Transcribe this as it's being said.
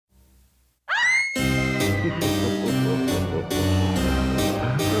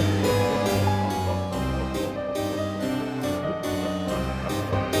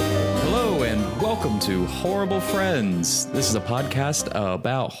Welcome to Horrible Friends. This is a podcast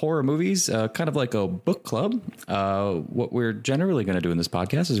about horror movies, kind of like a book club. What we're generally going to do in this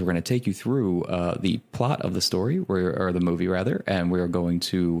podcast is we're going to take you through the plot of the story, or the movie rather, and we're going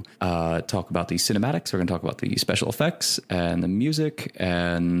to talk about the cinematics. We're going to talk about the special effects and the music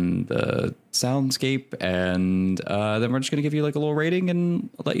and the soundscape, and then we're just going to give you like a little rating and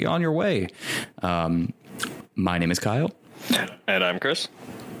let you on your way. My name is Kyle. And I'm Chris.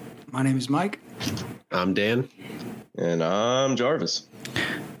 My name is Mike. I'm Dan. And I'm Jarvis.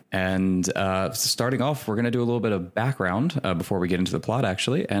 And starting off, we're going to do a little bit of background before we get into the plot,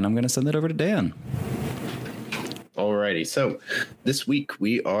 actually. And I'm going to send it over to Dan. Alrighty. So this week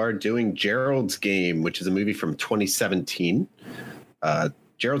we are doing Gerald's Game, which is a movie from 2017.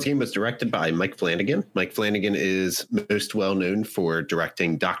 Gerald's Game was directed by Mike Flanagan. Mike Flanagan is most well known for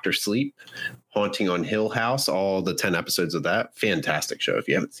directing Dr. Sleep, Haunting on Hill House, all the 10 episodes of that. Fantastic show if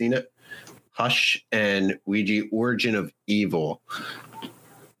you haven't seen it. Hush and Ouija, Origin of Evil.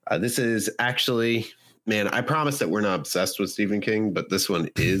 This is actually, man, I promise that we're not obsessed with Stephen King, but this one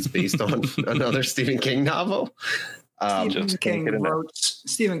is based on another Stephen King novel.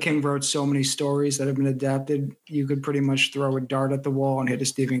 Stephen King wrote so many stories that have been adapted. You could pretty much throw a dart at the wall and hit a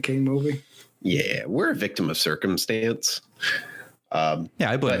Stephen King movie. Yeah, we're a victim of circumstance. Yeah,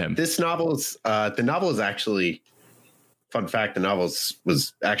 I blame him. This novel is the novel is actually, fun fact, the novel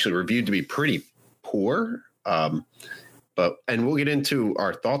was actually reviewed to be pretty poor. And we'll get into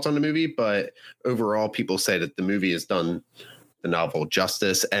our thoughts on the movie, but overall people say that the movie has done the novel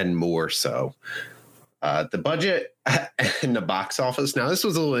justice and more so. The budget and the box office. Now, this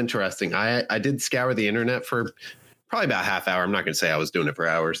was a little interesting. I did scour the internet for probably about a half hour. I'm not going to say I was doing it for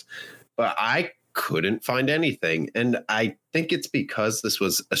hours, but I couldn't find anything. And I think it's because this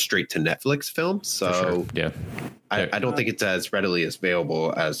was a straight to Netflix film. So sure. Yeah. I don't think it's as readily as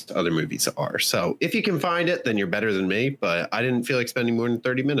available as other movies are. So if you can find it, then you're better than me. But I didn't feel like spending more than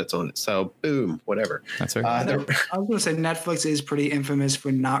 30 minutes on it. So boom, whatever. That's right. I was going to say Netflix is pretty infamous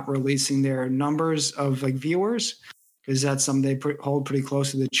for not releasing their numbers of like viewers, because that's something they hold pretty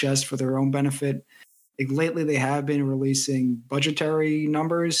close to the chest for their own benefit. Like lately, they have been releasing budgetary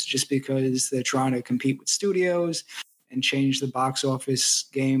numbers just because they're trying to compete with studios and change the box office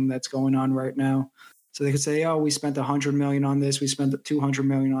game that's going on right now. So they could say, "Oh, we spent $100 million on this. We spent $200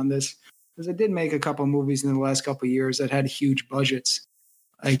 million on this." Because they did make a couple of movies in the last couple of years that had huge budgets.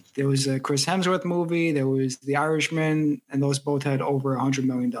 Like there was a Chris Hemsworth movie, there was The Irishman, and those both had over $100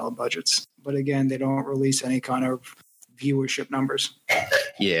 million budgets. But again, they don't release any kind of viewership numbers.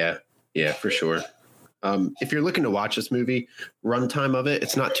 Yeah, for sure. If you're looking to watch this movie, runtime of it,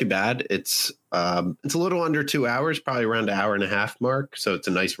 it's not too bad. It's a little under 2 hours, probably around an hour and a half mark. So it's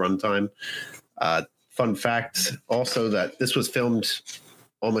a nice runtime. Fun fact also that this was filmed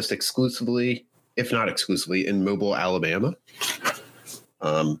almost exclusively, if not exclusively, in Mobile, Alabama.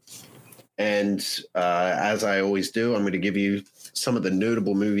 As I always do, I'm going to give you some of the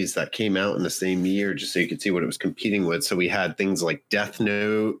notable movies that came out in the same year, just so you can see what it was competing with. So we had things like Death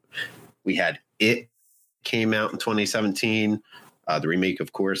Note. We had It came out in 2017. The remake,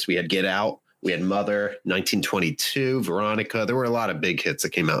 of course. We had Get Out. We had Mother, 1922, Veronica. There were a lot of big hits that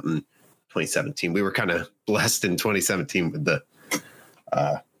came out in 2017. We were kind of blessed in 2017 with the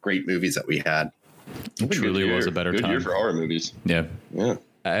great movies that we had. It truly was a better good time. Year for horror movies. Yeah. Yeah.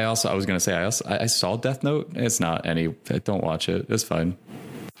 I was going to say, I saw Death Note. It's not any, don't watch it. It's fine.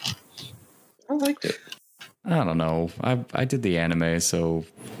 I liked it. I don't know. I did the anime, so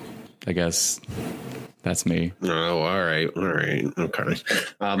I guess that's me. Oh, all right. Okay.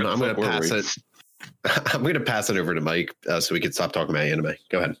 I'm going to pass it. I'm going to pass it over to Mike so we can stop talking about anime.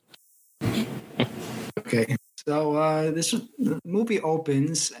 Go ahead. Okay. So the movie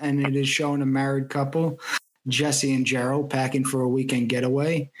opens and it is showing a married couple, Jesse and Gerald, packing for a weekend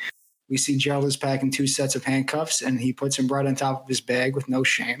getaway. We see Gerald is packing 2 sets of handcuffs and he puts them right on top of his bag with no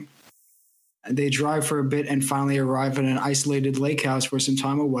shame. And they drive for a bit and finally arrive at an isolated lake house for some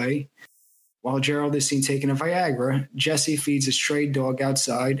time away. While Gerald is seen taking a Viagra, Jesse feeds a stray dog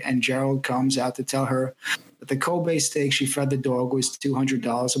outside and Gerald comes out to tell her that the Kobe steak she fed the dog was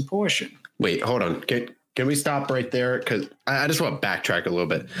 $200 a portion. Wait, hold on. Can we stop right there? Because I just want to backtrack a little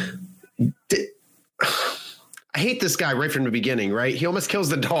bit. I hate this guy right from the beginning, right? He almost kills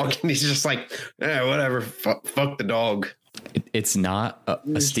the dog and he's just like, whatever, fuck the dog. It's not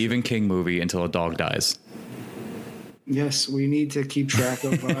a Stephen King movie until a dog dies. Yes, we need to keep track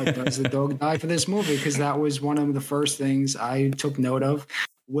of does the dog die for this movie? Because that was one of the first things I took note of.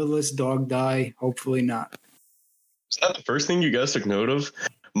 Will this dog die? Hopefully not. Is that the first thing you guys took note of?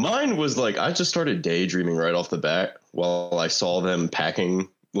 Mine was like, I just started daydreaming right off the bat while I saw them packing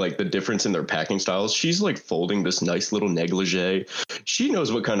like the difference in their packing styles. She's like folding this nice little negligee. She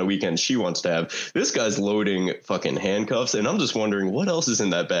knows what kind of weekend she wants to have. This guy's loading fucking handcuffs, and I'm just wondering what else is in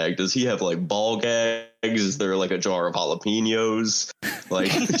that bag. Does he have like ball gags? Is there like a jar of jalapenos?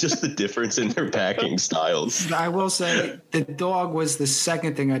 Like just the difference in their packing styles. I will say the dog was the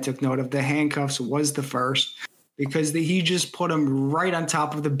second thing I took note of. The handcuffs was the first, because he just put them right on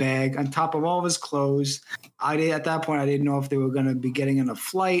top of the bag, on top of all of his clothes. At that point, I didn't know if they were going to be getting on a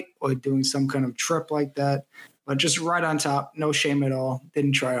flight or doing some kind of trip like that, but just right on top, no shame at all.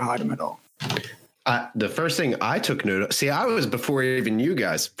 Didn't try to hide them at all. The first thing I took note of, I was before even you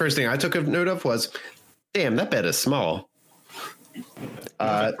guys. First thing I took note of was, damn, that bed is small.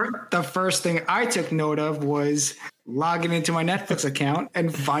 The first thing I took note of was logging into my Netflix account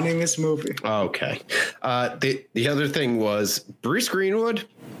and finding this movie. Okay. The other thing was Bruce Greenwood.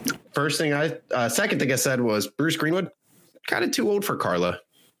 Second thing I said was Bruce Greenwood, kind of too old for Carla.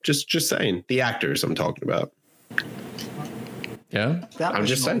 Just saying. The actors I'm talking about. Yeah. I'm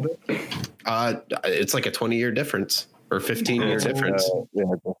just saying. It's like a 20-year difference or 15-year difference. Yeah,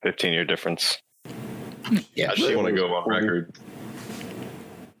 it's a 15-year difference. Yeah, I just want to go on record.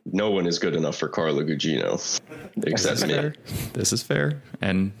 No one is good enough for Carla Gugino except me. This is fair,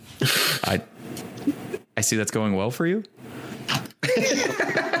 and I see that's going well for you.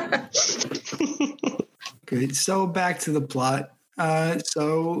 Good. So back to the plot.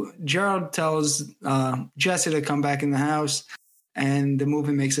 So Gerald tells Jesse to come back in the house, and the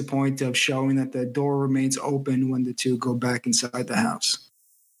movie makes a point of showing that the door remains open when the two go back inside the house.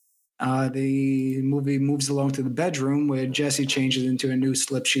 The movie moves along to the bedroom where Jessie changes into a new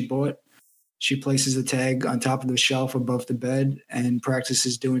slip she bought. She places a tag on top of the shelf above the bed and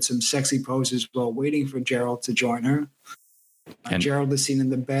practices doing some sexy poses while waiting for Gerald to join her. Gerald is seen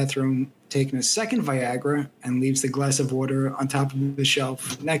in the bathroom taking a second Viagra and leaves the glass of water on top of the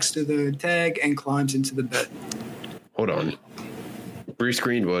shelf next to the tag and climbs into the bed. Hold on. Bruce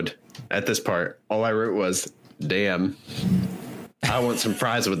Greenwood, at this part, all I wrote was, damn. I want some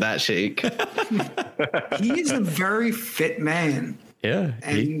fries with that shake. He is a very fit man. Yeah.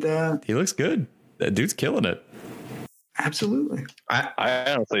 And he looks good. That dude's killing it. Absolutely.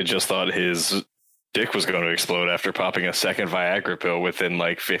 I honestly just thought his dick was going to explode after popping a second Viagra pill within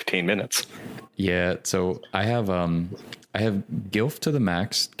like 15 minutes. Yeah. So I have Gilf to the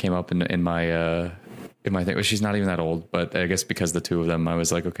max came up in my thing. Well, she's not even that old, but I guess because the two of them, I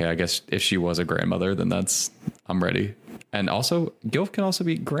was like, okay, I guess if she was a grandmother, then I'm ready. And also, Gilf can also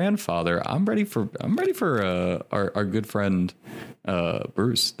be grandfather. I'm ready for our good friend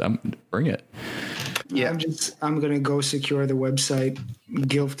Bruce. Bring it. Yeah, I'm gonna go secure the website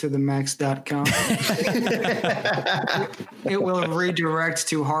gilftothemax.com. It will redirect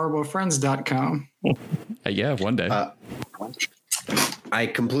to horriblefriends.com. Yeah, one day. I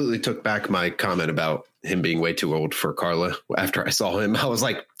completely took back my comment about him being way too old for Carla. After I saw him, I was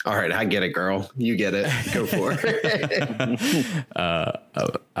like, all right, I get it, girl. You get it. Go for it.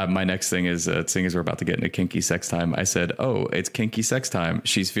 My next thing is, seeing as we're about to get into kinky sex time, I said, oh, it's kinky sex time.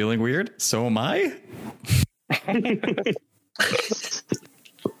 She's feeling weird. So am I.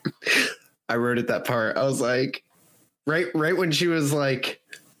 I wrote it that part. I was like, right when she was like,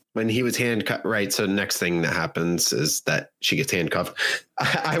 when he was handcuffed, right? So the next thing that happens is that she gets handcuffed.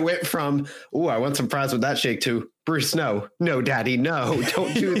 I went from, oh, I want some fries with that shake to, Bruce, no, daddy, no,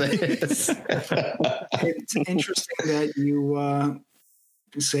 don't do this. It's interesting that you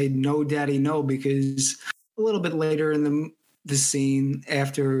say no, daddy, no, because a little bit later in the scene,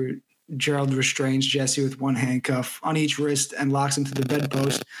 after Gerald restrains Jesse with one handcuff on each wrist and locks him to the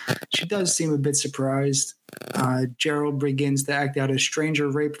bedpost, she does seem a bit surprised. Gerald begins to act out a stranger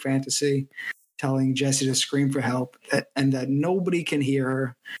rape fantasy, telling Jesse to scream for help and that nobody can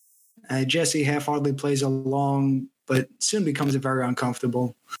hear her. Jesse half-heartedly plays along, but soon becomes very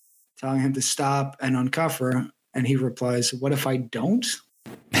uncomfortable, telling him to stop and uncuff her. And he replies, "What if I don't?"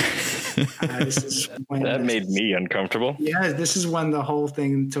 That made me uncomfortable. Yeah, this is when the whole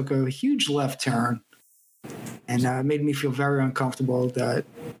thing took a huge left turn. And it made me feel very uncomfortable that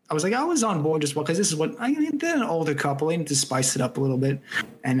I was like, I was on board just because this is what they're an older couple. They need to spice it up a little bit.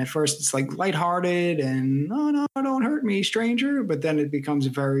 And at first it's like lighthearted and no, don't hurt me, stranger. But then it becomes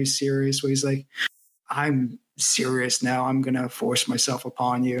very serious where he's like, I'm serious now. I'm going to force myself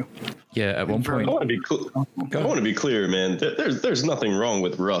upon you. Yeah, at one point. I want to be clear, man. There's nothing wrong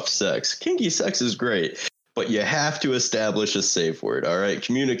with rough sex. Kinky sex is great. But you have to establish a safe word, all right?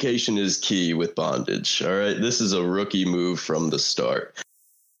 Communication is key with bondage, all right? This is a rookie move from the start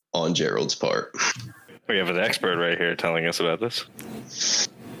on Gerald's part. We have an expert right here telling us about this.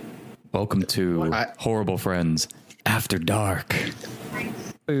 Welcome to Horrible Friends After Dark.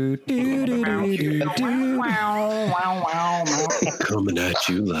 Coming at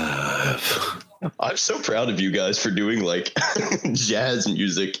you live. I'm so proud of you guys for doing like jazz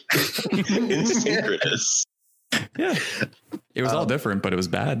music in synchronous. Yeah. It was all different, but it was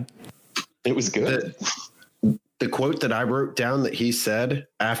bad. It was good. The quote that I wrote down that he said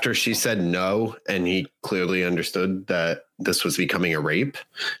after she said no, and he clearly understood that this was becoming a rape,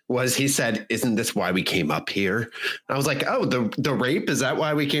 was he said, "Isn't this why we came up here?" And I was like, "Oh, the rape, is that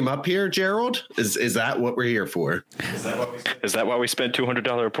why we came up here, Gerald? Is that what we're here for? Is that why we spent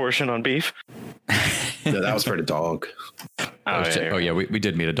 $200 a portion on beef? No, that was for the dog." Oh yeah, we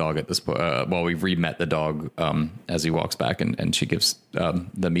did meet a dog at this point. Well, we re-met the dog as he walks back, and she gives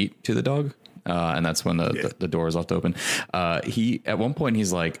the meat to the dog. And that's when the door is left open. He at one point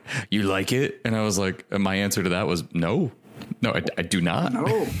he's like, "You like it?" And I was like, my answer to that was no, I do not.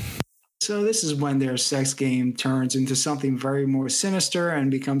 No. So this is when their sex game turns into something very more sinister and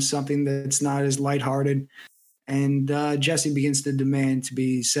becomes something that's not as lighthearted. And Jesse begins to demand to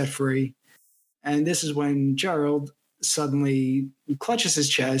be set free. And this is when Gerald suddenly clutches his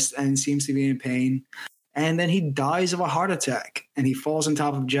chest and seems to be in pain. And then he dies of a heart attack, and he falls on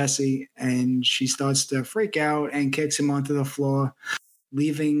top of Jesse, and she starts to freak out and kicks him onto the floor,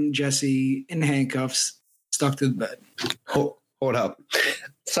 leaving Jesse in handcuffs, stuck to the bed. Hold up.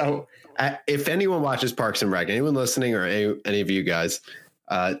 So if anyone watches Parks and Rec, anyone listening or any of you guys,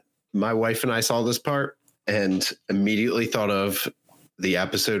 my wife and I saw this part and immediately thought of the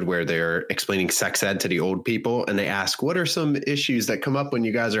episode where they're explaining sex ed to the old people, and they ask, "What are some issues that come up when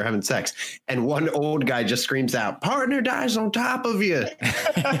you guys are having sex?" And one old guy just screams out, "Partner dies on top of you."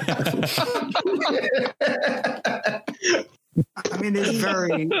 I mean, it's a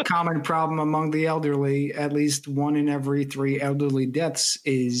very common problem among the elderly. At least 1 in every 3 elderly deaths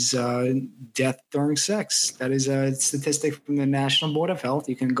is death during sex. That is a statistic from the National Board of Health.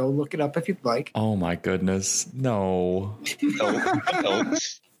 You can go look it up if you'd like. Oh my goodness, no. No.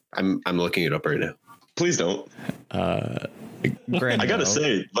 I'm looking it up right now. Please don't. Granted, I gotta no.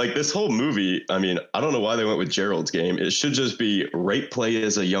 say, like, this whole movie, I mean, I don't know why they went with Gerald's game. It should just be Rape Play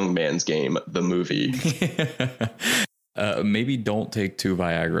is a Young Man's Game, the movie. Maybe Don't Take 2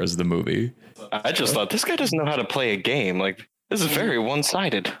 Viagra's the movie. I just thought this guy doesn't know how to play a game. Like, this is very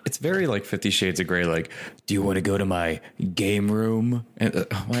one-sided. It's very like 50 Shades of Grey. Like, do you want to go to my game room? And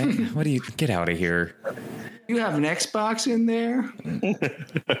what do you get out of here? You have an Xbox in there?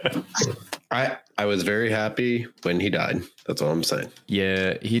 I was very happy when he died. That's all I'm saying.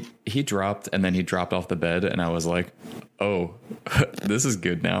 Yeah, he dropped, and then he dropped off the bed, and I was like, oh, this is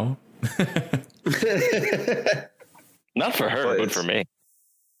good now. Not for her, but for me.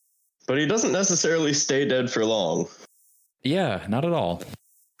 But he doesn't necessarily stay dead for long. Yeah, not at all.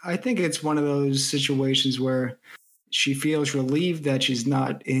 I think it's one of those situations where she feels relieved that she's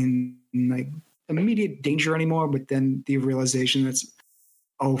not in like immediate danger anymore, but then the realization that's,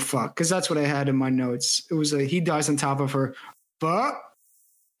 oh fuck, because that's what I had in my notes. It was he dies on top of her, but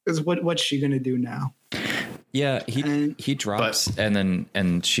what's she gonna do now? Yeah, he drops,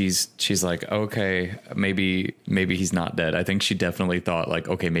 and she's like, okay, maybe he's not dead. I think she definitely thought like,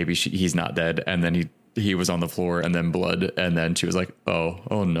 okay, maybe he's not dead, and then he was on the floor, and then blood, and then she was like,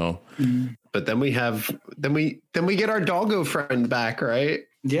 oh no. But then we get our doggo friend back, right?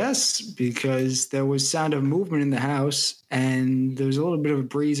 Yes, because there was sound of movement in the house, and there was a little bit of a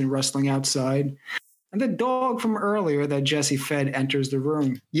breeze and rustling outside. And the dog from earlier that Jesse fed enters the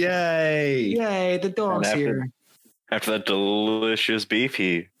room. Yay! Yay, the dog's here. After that delicious beef,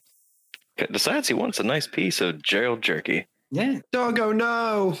 he decides he wants a nice piece of Gerald jerky. Yeah. Doggo,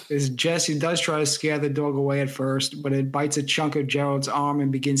 no! Because Jesse does try to scare the dog away at first, but it bites a chunk of Gerald's arm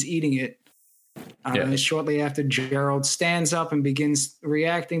and begins eating it. Shortly after, Gerald stands up and begins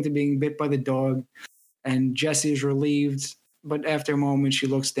reacting to being bit by the dog. And Jesse is relieved, but after a moment, she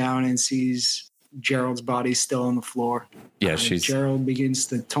looks down and sees Gerald's body still on the floor. Yeah, Gerald begins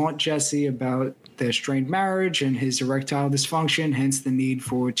to taunt Jesse about their strained marriage and his erectile dysfunction, hence the need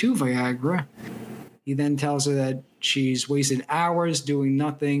for 2 Viagra. He then tells her that she's wasted hours doing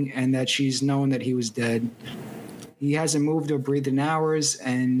nothing and that she's known that he was dead. He hasn't moved or breathed in hours,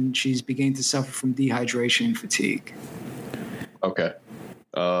 and she's beginning to suffer from dehydration and fatigue. Okay.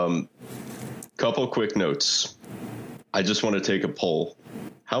 Couple quick notes. I just want to take a poll.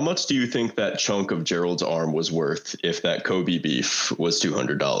 How much do you think that chunk of Gerald's arm was worth if that Kobe beef was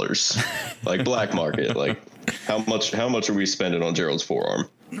 $200? Like black market, like how much are we spending on Gerald's forearm?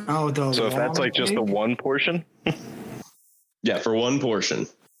 Oh, so if that's like just the one portion? Yeah, for one portion.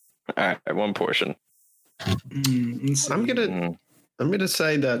 All right, one portion. I'm gonna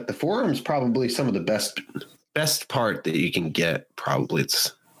say that the forearm's probably some of the best part that you can get. Probably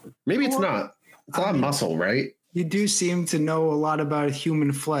it's Maybe it's not. It's a lot of muscle, right? You do seem to know a lot about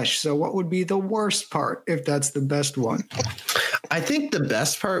human flesh. So what would be the worst part if that's the best one? I think the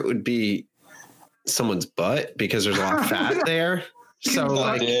best part would be someone's butt because there's a lot of fat there. So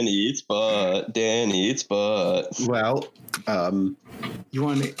like Dan eats butt. Dan eats butt. Well, You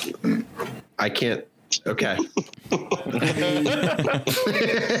want to? I can't. Okay.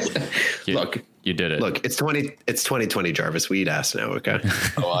 Look, you did it. Look, it's 2020, Jarvis. We eat ass now. Okay.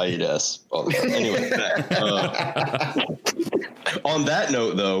 Oh, I eat ass all the time. Anyway, on that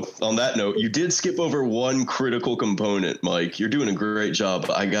note, you did skip over one critical component, Mike. You're doing a great job.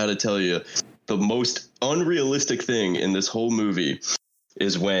 But I got to tell you, the most unrealistic thing in this whole movie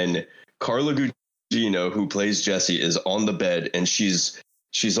is when Carla Gugino, who plays Jessie, is on the bed and she's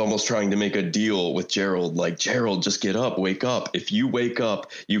almost trying to make a deal with Gerald. Like, Gerald, just get up, wake up. If you wake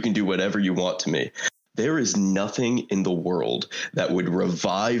up, you can do whatever you want to me. There is nothing in the world that would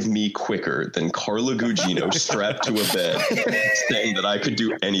revive me quicker than Carla Gugino strapped to a bed saying that I could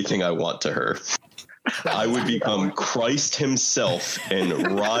do anything I want to her. I would become Christ himself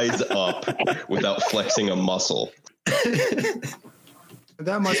and rise up without flexing a muscle.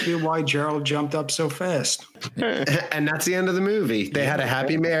 That must be why Gerald jumped up so fast. And that's the end of the movie. They had a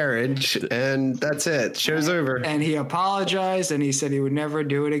happy marriage, and that's it. Show's over. And he apologized, and he said he would never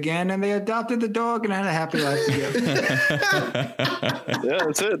do it again. And they adopted the dog and had a happy life together. Yeah,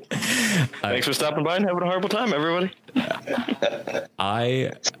 that's it. Thanks for stopping by and having a horrible time, everybody.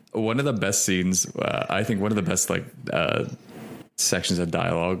 One of the best scenes, I think one of the best sections of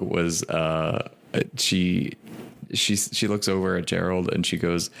dialogue was she looks over at Gerald and she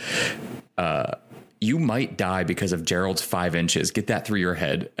goes, you might die because of Gerald's 5 inches. Get that through your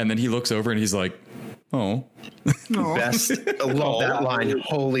head. And then he looks over and he's like, oh. Best. I love that line.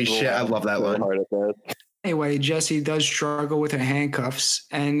 Holy shit. I love that line. Anyway, Jessie does struggle with her handcuffs.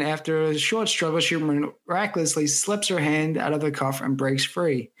 And after a short struggle, she miraculously slips her hand out of the cuff and breaks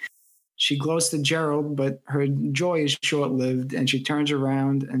free. She glows to Gerald, but her joy is short-lived. And she turns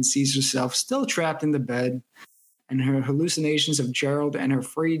around and sees herself still trapped in the bed. And her hallucinations of Gerald and her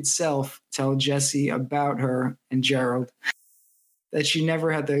freed self tell Jessie about her and Gerald that she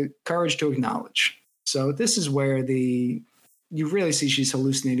never had the courage to acknowledge. So this is where you really see she's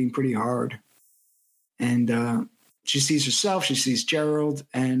hallucinating pretty hard. And she sees herself, she sees Gerald,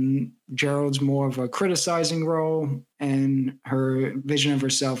 and Gerald's more of a criticizing role, and her vision of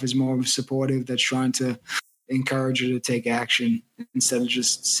herself is more of supportive, that's trying to encourage her to take action instead of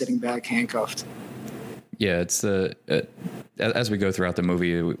just sitting back handcuffed. Yeah, it's as we go throughout the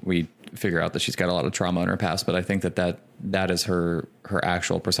movie, we figure out that she's got a lot of trauma in her past, but I think that is her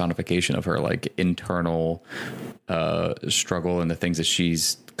actual personification of her like internal struggle and the things that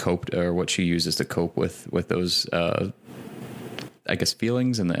she's coped or what she uses to cope with those I guess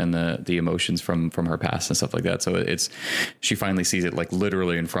feelings and the emotions from her past and stuff like that. So she finally sees it like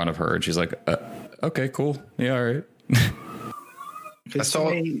literally in front of her and she's like, okay, cool. Yeah. All right.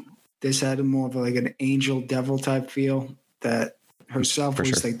 This had more of like an angel devil type feel, that herself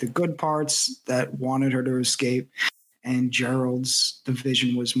was like the good parts that wanted her to escape. And Gerald's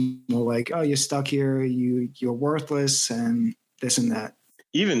division was more like, oh, you're stuck here. You're worthless and this and that.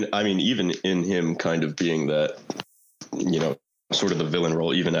 Even in him kind of being that, sort of the villain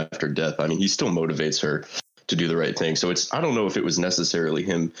role, even after death, he still motivates her to do the right thing. So I don't know if it was necessarily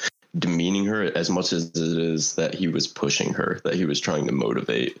him demeaning her as much as it is that he was pushing her, that he was trying to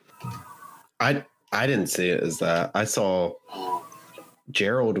motivate. I didn't see it as that. I saw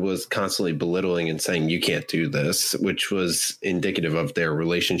Gerald was constantly belittling and saying, you can't do this, which was indicative of their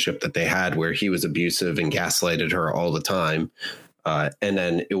relationship that they had, where he was abusive and gaslighted her all the time. And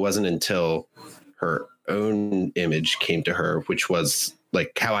then it wasn't until her own image came to her, which was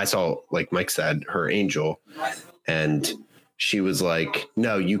like how I saw, like Mike said, her angel. And she was like,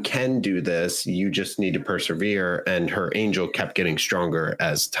 no, you can do this. You just need to persevere. And her angel kept getting stronger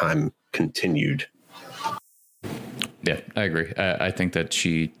as time continued. Yeah, I agree. I think that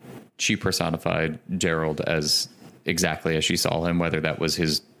she personified Gerald as exactly as she saw him, whether that was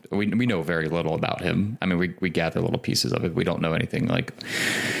his. We know very little about him. We gather little pieces of it. We don't know anything like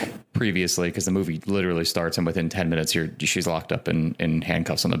previously because the movie literally starts and within 10 minutes she's locked up in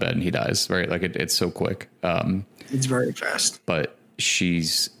handcuffs on the bed and he dies. Right, like it's so quick. It's very fast. But she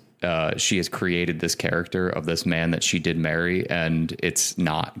has created this character of this man that she did marry, and it's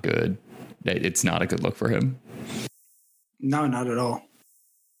not good. It's not a good look for him. No, not at all.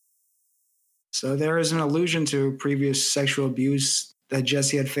 So there is an allusion to previous sexual abuse that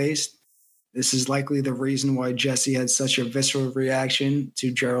Jessie had faced. This is likely the reason why Jessie had such a visceral reaction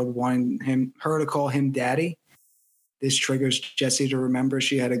to Gerald wanting her to call him daddy. This triggers Jessie to remember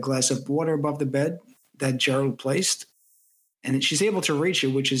she had a glass of water above the bed that Gerald placed. And she's able to reach it,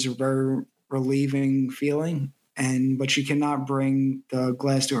 which is a very relieving feeling. But she cannot bring the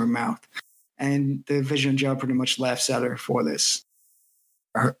glass to her mouth. And the vision of Gerald pretty much laughs at her for this.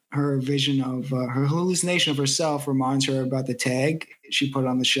 Her vision of her hallucination of herself reminds her about the tag she put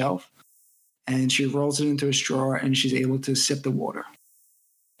on the shelf. And she rolls it into a straw and she's able to sip the water.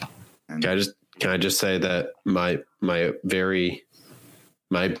 And Can I just say that my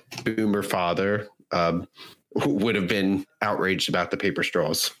boomer father would have been outraged about the paper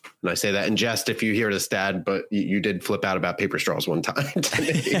straws. And I say that in jest if you hear this, Dad, but you did flip out about paper straws one time.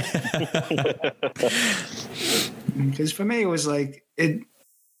 Because for me, it was like, it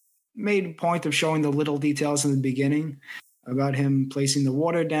made a point of showing the little details in the beginning about him placing the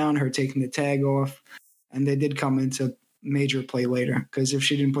water down, her taking the tag off. And they did come into major play later. Because if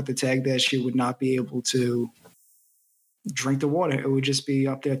she didn't put the tag there, she would not be able to drink the water. It would just be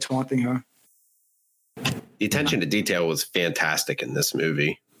up there taunting her. The attention to detail was fantastic in this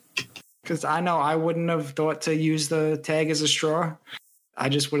movie. Because I know I wouldn't have thought to use the tag as a straw. I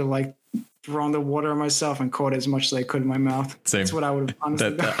just would have like thrown the water on myself and caught as much as I could in my mouth. Same. That's what I would have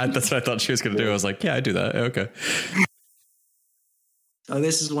honestly done. That's what I thought she was going to do. I was like, yeah, I do that. Okay. So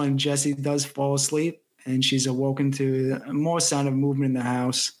this is when Jessie does fall asleep and she's awoken to more sound of movement in the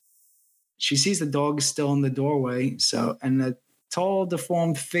house. She sees the dog still in the doorway. And a tall,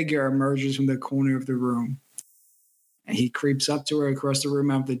 deformed figure emerges from the corner of the room. And he creeps up to her across the room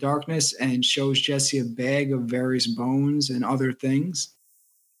out of the darkness and shows Jessie a bag of various bones and other things.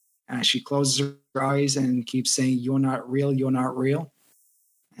 She closes her eyes and keeps saying, "You're not real, you're not real."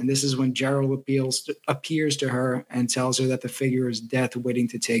 And this is when Gerald appears to her and tells her that the figure is death waiting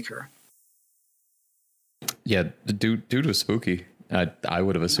to take her. Yeah, the dude was spooky. I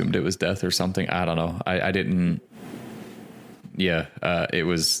would have assumed it was death or something. I don't know. I didn't. Yeah, it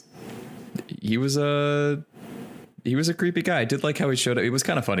was. He was a creepy guy. I did like how he showed up. It was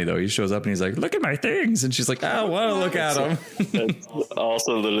kind of funny though. He shows up and he's like, "Look at my things," and she's like, "I want to look at them." That's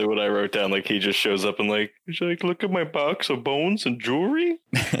also literally what I wrote down. Like he just shows up and he's like, "Look at my box of bones and jewelry."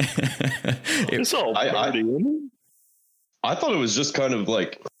 It's all pretty. I thought it was just kind of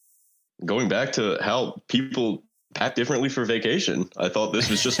like going back to how people pack differently for vacation. I thought this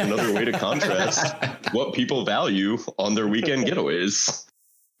was just another way to contrast what people value on their weekend getaways.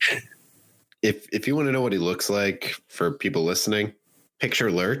 If you want to know what he looks like for people listening,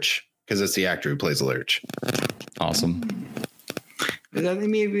 picture Lurch, because it's the actor who plays Lurch. Awesome.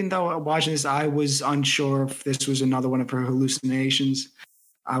 Even though watching this, I was unsure if this was another one of her hallucinations.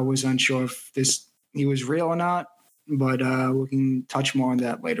 I was unsure if he was real or not, but we can touch more on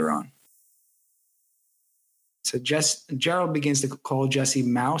that later on. So Gerald begins to call Jessie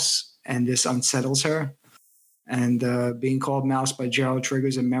Mouse, and this unsettles her. And being called Mouse by Gerald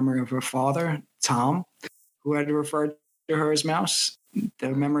triggers a memory of her father, Tom, who had referred to her as Mouse. The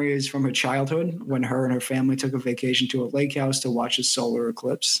memory is from her childhood when her and her family took a vacation to a lake house to watch a solar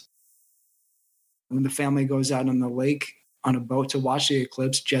eclipse. When the family goes out on the lake on a boat to watch the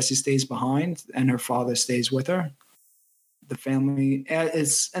eclipse, Jessie stays behind and her father stays with her. And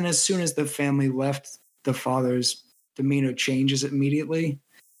as soon as the family left, the father's demeanor changes immediately.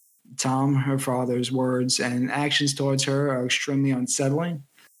 Tom, her father's words and actions towards her are extremely unsettling.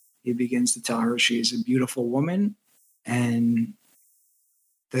 He begins to tell her she is a beautiful woman and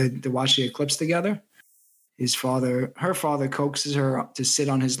they watch the eclipse together. Her father coaxes her to sit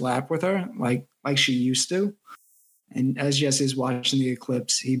on his lap with her like she used to. And as Jessie is watching the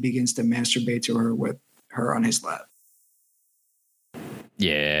eclipse, he begins to masturbate to her with her on his lap.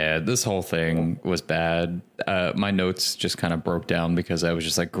 Yeah, this whole thing was bad. My notes just kind of broke down because I was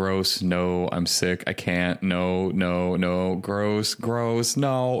just like, gross, no, I'm sick, I can't, no, gross,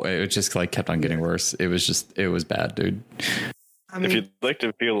 no. It just like kept on getting worse. It was bad, dude. If you'd like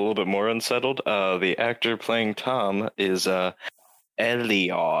to feel a little bit more unsettled, the actor playing Tom is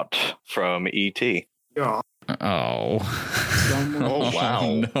Elliot from E.T. Yeah. Oh. Oh,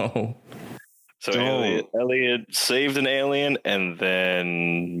 wow. No. So Elliot saved an alien and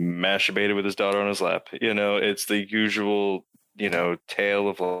then masturbated with his daughter on his lap. It's the usual, tale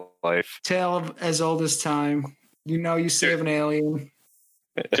of life. Tale of as old as time. You save an alien.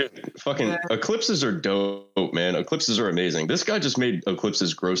 Dude, fucking eclipses are dope, man. Eclipses are amazing. This guy just made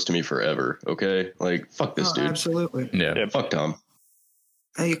eclipses gross to me forever. Okay, like fuck this dude. Absolutely. Yeah. Fuck Tom.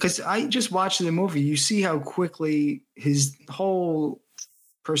 Because I just watched the movie. You see how quickly his whole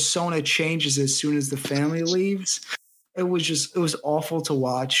persona changes as soon as the family leaves. It was awful to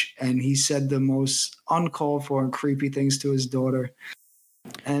watch. And he said the most uncalled for and creepy things to his daughter.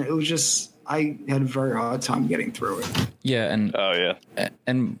 And it was just, I had a very hard time getting through it. Yeah,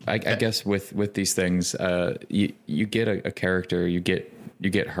 and I guess with these things, you get a character, you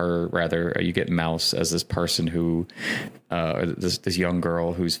get her rather, or you get Mouse as this person who, this young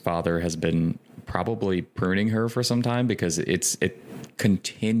girl whose father has been probably pruning her for some time, because it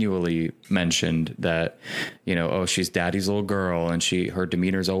continually mentioned that, you know, oh, she's daddy's little girl and her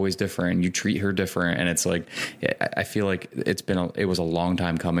demeanor is always different. You treat her different. And it's like, I feel like it was a long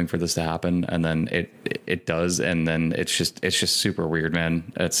time coming for this to happen. And then it does. And then it's just super weird,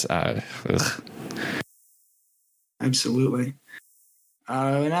 man. It's, Absolutely.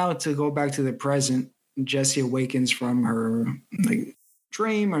 Now to go back to the present, Jessie awakens from her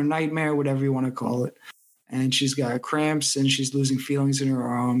dream or nightmare, whatever you want to call it. And she's got cramps and she's losing feelings in her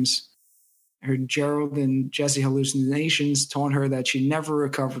arms. Her Gerald and Jessie hallucinations taunt her that she never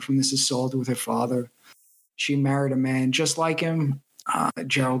recovered from this assault with her father. She married a man just like him.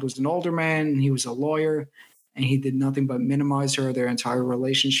 Gerald was an older man. He was a lawyer, and he did nothing but minimize their entire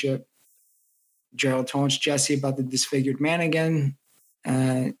relationship. Gerald taunts Jessie about the disfigured man again.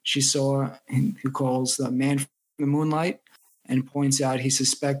 She saw, who calls the man from the moonlight, and points out he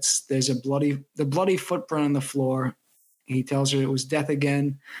suspects there's the bloody footprint on the floor. He tells her it was death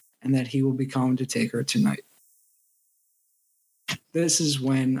again, and that he will be coming to take her tonight. This is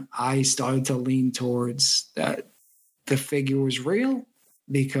when I started to lean towards that the figure was real,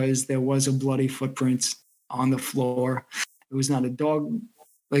 because there was a bloody footprint on the floor. It was not a dog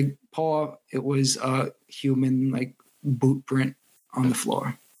paw, it was a human boot print on the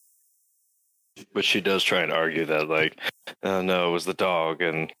floor. But she does try and argue that, no, it was the dog,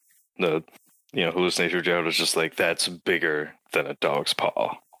 and the hallucination Gerald is just like, that's bigger than a dog's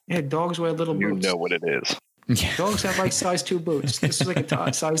paw. Yeah, dogs wear little boots. You know what it is. Dogs have size 2 boots. This is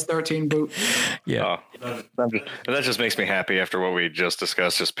a size 13 boot. Yeah. That just makes me happy after what we just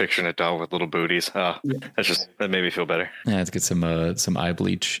discussed. Just picturing a dog with little booties. That made me feel better. Yeah, let's get some eye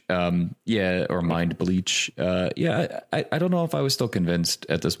bleach. Or mind bleach. I don't know if I was still convinced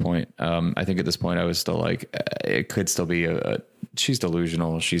at this point. I think at this point I was still it could still be she's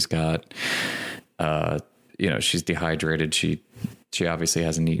delusional. She's got, she's dehydrated. She obviously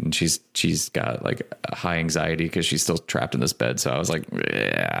hasn't eaten. She's got high anxiety because she's still trapped in this bed. So I was like,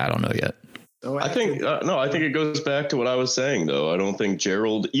 I don't know yet. I think it goes back to what I was saying, though. I don't think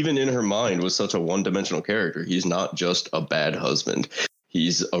Gerald, even in her mind, was such a one-dimensional character. He's not just a bad husband.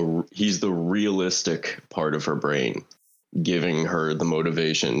 He's the realistic part of her brain, giving her the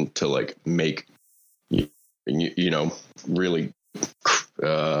motivation to make, really,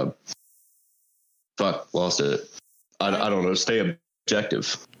 lost it. I don't know. Stay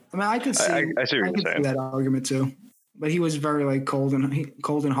objective. I mean, I could see. I see that argument too, but he was very cold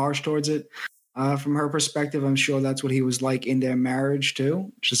and harsh towards it. From her perspective, I'm sure that's what he was like in their marriage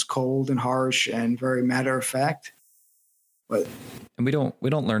too, just cold and harsh and very matter of fact. But we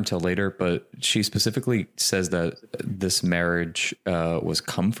don't learn till later, but she specifically says that this marriage was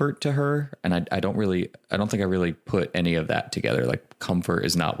comfort to her, and I don't think I really put any of that together. Comfort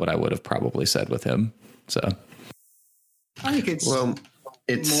is not what I would have probably said with him. So. I think it's more.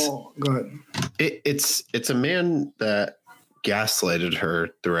 Go ahead. It's a man that gaslighted her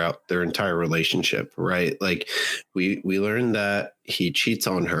throughout their entire relationship, right? We learned that he cheats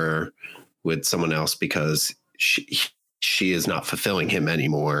on her with someone else because she is not fulfilling him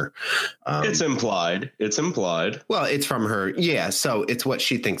anymore. It's implied. Well, it's from her. Yeah. So it's what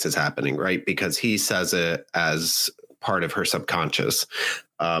she thinks is happening, right? Because he says it as part of her subconscious.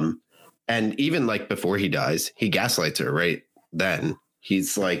 And even before he dies, he gaslights her, right? Then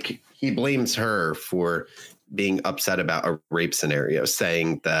he's he blames her for being upset about a rape scenario,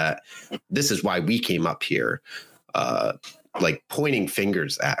 saying that this is why we came up here, pointing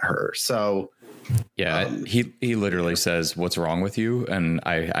fingers at her. So yeah, he literally says, "What's wrong with you?" And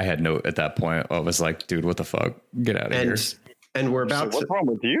I had note at that point. I was like, "Dude, what the fuck? Get out of here!" And we're about. So what's wrong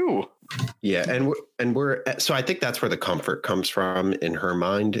with you? Yeah, and we're so I think that's where the comfort comes from in her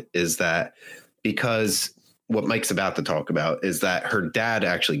mind, is that because what Mike's about to talk about is that her dad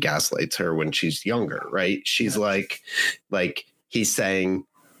actually gaslights her when she's younger, right? She's like he's saying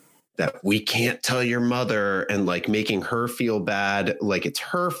that we can't tell your mother, and making her feel bad, it's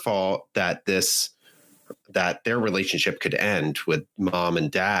her fault that their relationship could end with mom and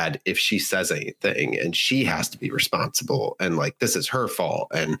dad if she says anything, and she has to be responsible, and this is her fault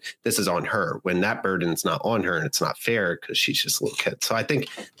and this is on her, when that burden's not on her, and it's not fair because she's just a little kid. So I think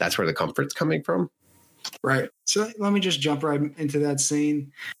that's where the comfort's coming from. Right. So let me just jump right into that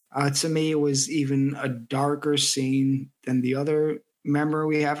scene. To me, it was even a darker scene than the other memory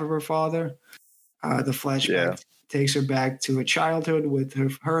we have of her father. The flashback takes her back to her childhood with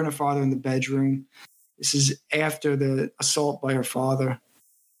her and her father in the bedroom. This is after the assault by her father.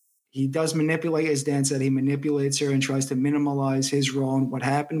 He does manipulate, as Dan said, he manipulates her and tries to minimize his role in what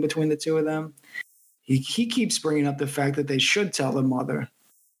happened between the two of them. He keeps bringing up the fact that they should tell the mother,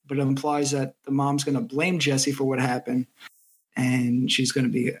 but it implies that the mom's going to blame Jesse for what happened, and she's going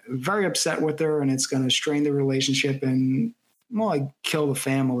to be very upset with her, and it's going to strain the relationship and more like kill the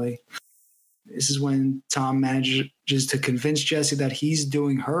family. This is when Tom manages to convince Jesse that he's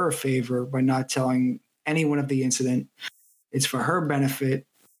doing her a favor by not telling anyone of the incident. It's for her benefit,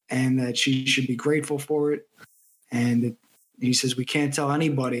 and that she should be grateful for it. And he says, we can't tell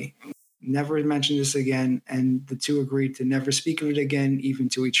anybody. Never mention this again. And the two agreed to never speak of it again, even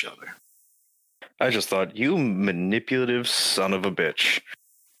to each other. I just thought, you manipulative son of a bitch.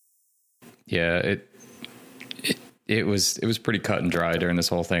 Yeah, it was pretty cut and dry during this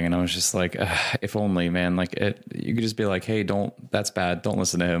whole thing. And I was just like, if only, man, like you could just be like, hey, that's bad. Don't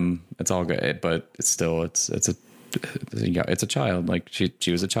listen to him. It's all good. But it's a child. Like she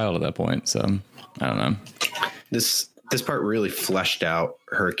was a child at that point. So I don't know. This part really fleshed out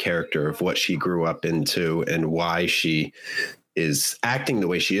her character of what she grew up into and why she is acting the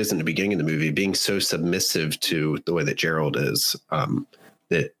way she is in the beginning of the movie, being so submissive to the way that Gerald is.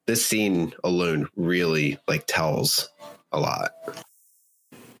 That this scene alone really tells a lot.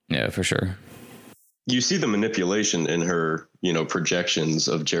 Yeah, for sure. You see the manipulation in her, projections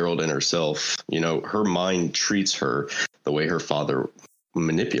of Gerald and herself. Her mind treats her the way her father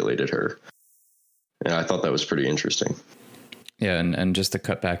manipulated her. And I thought that was pretty interesting. Yeah. And just to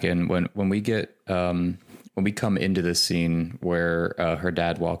cut back in, when we get, when we come into this scene where her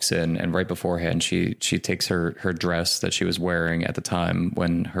dad walks in, and right beforehand, she takes her dress that she was wearing at the time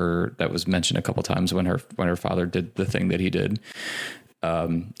that was mentioned a couple times when her father did the thing that he did.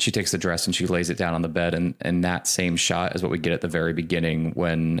 She takes the dress and she lays it down on the bed, and that same shot is what we get at the very beginning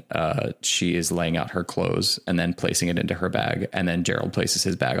when she is laying out her clothes and then placing it into her bag, and then Gerald places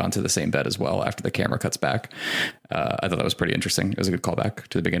his bag onto the same bed as well after the camera cuts back. I thought that was pretty interesting. It was a good callback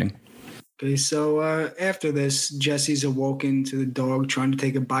to the beginning. Okay, so after this, Jesse's awoken to the dog trying to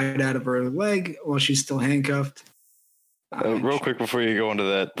take a bite out of her leg while she's still handcuffed. Real quick before you go into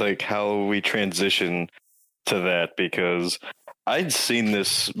that, how we transition to that, because I'd seen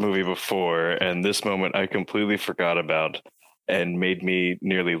this movie before, and this moment I completely forgot about and made me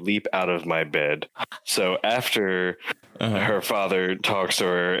nearly leap out of my bed. So after her father talks to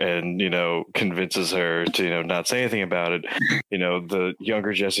her and, convinces her to, not say anything about it, the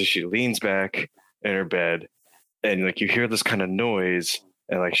younger Jessie, she leans back in her bed and you hear this kind of noise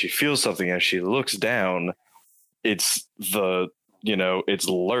and she feels something as she looks down. It's it's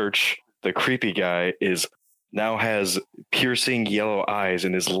Lurch, the creepy guy, now has piercing yellow eyes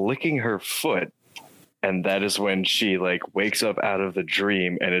and is licking her foot. And that is when she wakes up out of the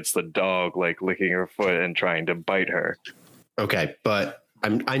dream, and it's the dog licking her foot and trying to bite her. Okay, but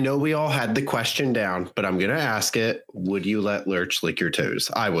I know we all had the question down, but I'm going to ask it. Would you let Lurch lick your toes?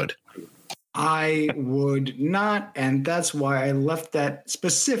 I would. I would not, and that's why I left that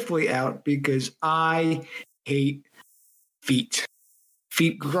specifically out, because I hate feet.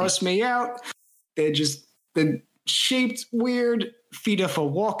 Feet gross me out. They're shaped weird. Feet are for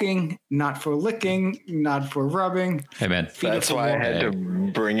walking, not for licking, not for rubbing. Hey, man. That's why I had to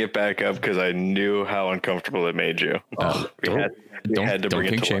bring it back up, because I knew how uncomfortable it made you. We had to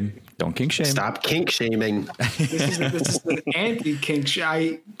bring it to shame. Don't kink shame. Stop kink shaming. This is an anti-kink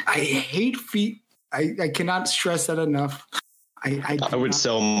shame. I hate feet. I cannot stress that enough. I would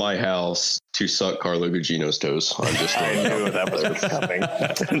sell my house to suck Carlo Gugino's toes. I knew that was coming.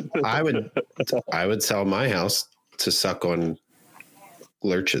 I would sell my house to suck on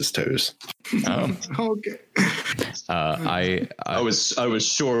Lurch's toes. Okay. I was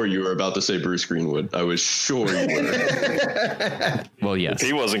sure you were about to say Bruce Greenwood. I was sure you were. Well, yes. If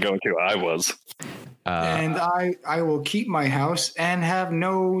he wasn't going to, I was. And I will keep my house and have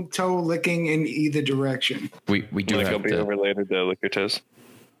no toe licking in either direction. We do have I'll be over later to lick your toes.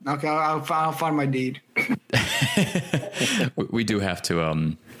 Okay, I'll find my deed. We do have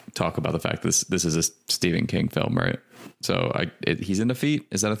to talk about the fact this is a Stephen King film, right? So he's into feet.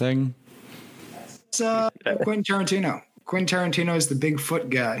 Is that a thing? It's Quentin Tarantino. Quentin Tarantino is the big foot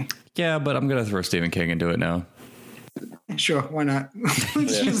guy. Yeah, but I'm gonna throw Stephen King into it now. Sure, why not?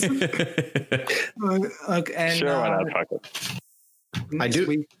 Let's look, and, sure, why not? Fuck it. I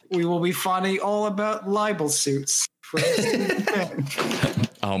do. We will be finding all about libel suits.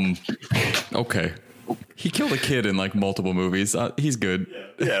 Okay. He killed a kid in multiple movies. He's good.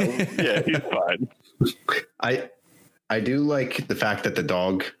 Yeah, he's fine. I do like the fact that the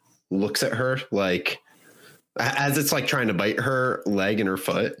dog looks at her like, as it's like trying to bite her leg and her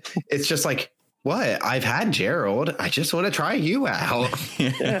foot. It's just like, what? I've had Gerald. I just want to try you out.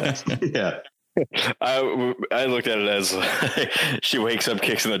 Yeah. I looked at it as she wakes up,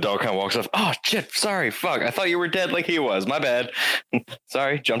 kicks in the dog, kind of walks off. Oh shit! Sorry, fuck. I thought you were dead, like he was. My bad.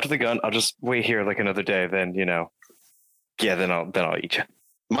 Sorry, jumped to the gun. I'll just wait here like another day. Then then I'll eat you.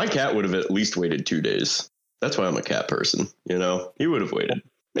 My cat would have at least waited 2 days. That's why I'm a cat person. He would have waited,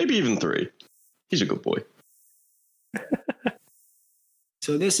 maybe even 3. He's a good boy.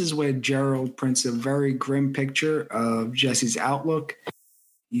 So this is where Gerald prints a very grim picture of Jesse's outlook.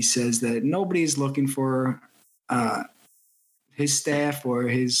 He says that nobody's looking for his staff or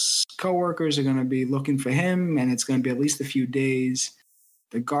his coworkers are going to be looking for him, and it's going to be at least a few days.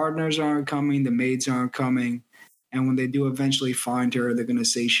 The gardeners aren't coming, the maids aren't coming, and when they do eventually find her, they're going to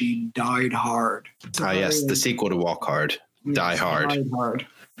say she died hard. Yes, the sequel to Walk Hard, Die Hard. Died hard.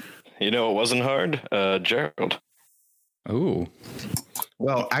 It wasn't hard, Gerald. Oh.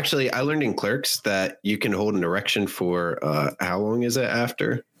 Well, actually, I learned in Clerks that you can hold an erection for how long is it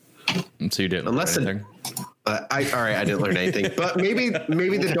after? So you didn't learn anything? All right, I didn't learn anything, but maybe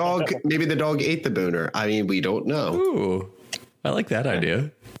the dog ate the boner. I mean, we don't know. Ooh, I like that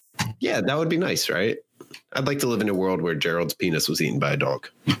idea. Yeah, that would be nice, right? I'd like to live in a world where Gerald's penis was eaten by a dog.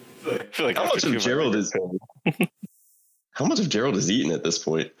 I feel like How much of Gerald is eaten at this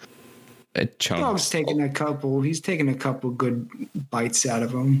point? A chunk. Dog's taking a couple. He's taking a couple good bites out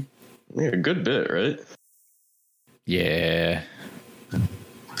of him. Yeah, a good bit, right? Yeah.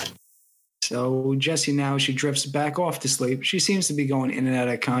 So Jessie now, she drifts back off to sleep. She seems to be going in and out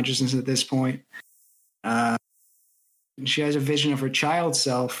of consciousness at this point. She has a vision of her child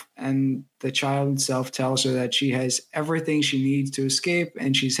self, and the child self tells her that she has everything she needs to escape,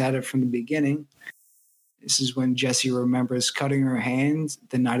 and she's had it from the beginning. This is when Jessie remembers cutting her hand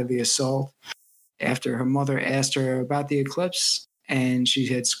the night of the assault after her mother asked her about the eclipse, and she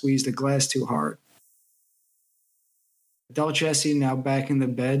had squeezed the glass too hard. Adult Jessie now back in the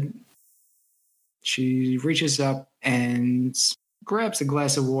bed. She reaches up and grabs a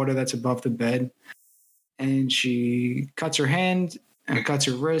glass of water that's above the bed, and she cuts her hand and cuts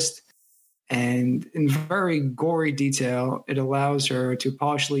her wrist. And in very gory detail, it allows her to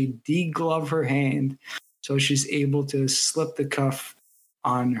partially deglove her hand, so she's able to slip the cuff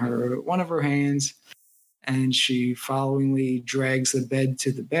on one of her hands. And she followingly drags the bed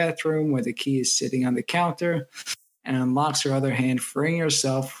to the bathroom where the key is sitting on the counter, and unlocks her other hand, freeing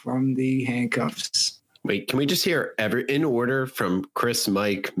herself from the handcuffs. Wait, can we just hear in order from Chris,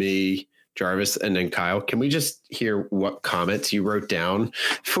 Mike, me, Jarvis, and then Kyle? Can we just hear what comments you wrote down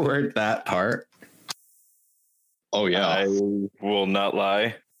for that part? Oh, yeah. I will not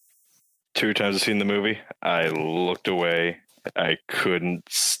lie. 2 times I've seen the movie, I looked away. I couldn't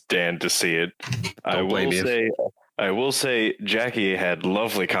stand to see it. I will say Jackie had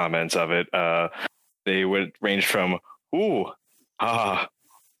lovely comments of it. They would range from, ooh, oh,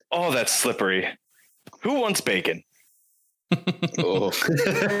 that's slippery. Who wants bacon? Oh.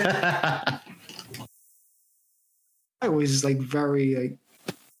 I was very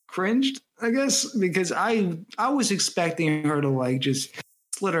cringed, I guess, because I was expecting her to just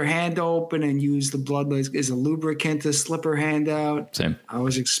slit her hand open and use the blood as a lubricant to slip her hand out. Same. I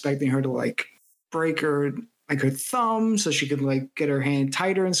was expecting her to break her her thumb so she could get her hand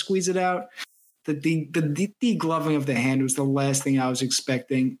tighter and squeeze it out. The degloving of the hand was the last thing I was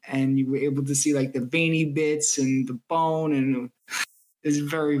expecting, and you were able to see the veiny bits and the bone, and it was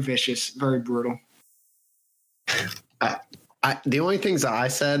very vicious, very brutal. The only things that I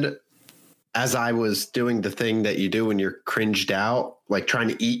said as I was doing the thing that you do when you're cringed out, trying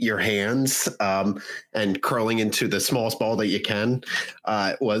to eat your hands and curling into the smallest ball that you can,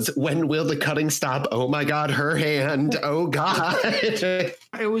 was, when will the cutting stop? Oh my God, her hand. Oh God.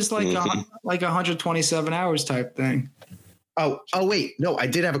 It was like 127 hours type thing. Oh, wait. No, I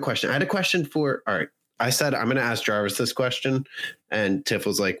did have a question. I had a question all right. I said, I'm going to ask Jarvis this question. And Tiff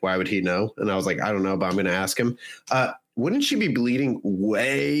was like, why would he know? And I was like, I don't know, but I'm going to ask him. Wouldn't she be bleeding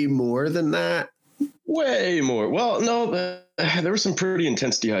way more than that? Way more. Well, no, there was some pretty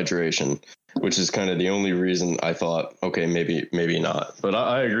intense dehydration, which is kind of the only reason I thought, okay, maybe not. But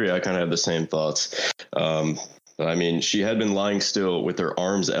I agree. I kind of had the same thoughts. I mean, she had been lying still with her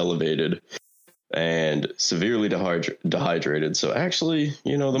arms elevated and severely dehydrated. So actually,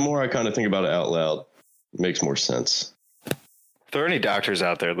 the more I kind of think about it out loud, it makes more sense. If there are any doctors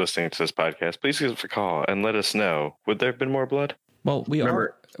out there listening to this podcast, please give us a call and let us know. Would there have been more blood? Well,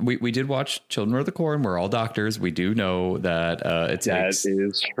 we did watch Children of the Corn. We're all doctors. We do know that That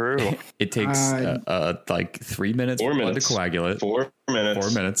is true. it takes like 3 minutes for blood to coagulate. 4 minutes.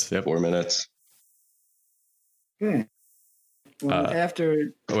 4 minutes. Yep. 4 minutes. Yeah. Well,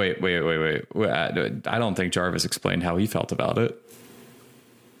 after. Wait. I don't think Jarvis explained how he felt about it.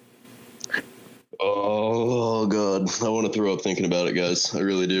 Oh, God. I want to throw up thinking about it, guys. I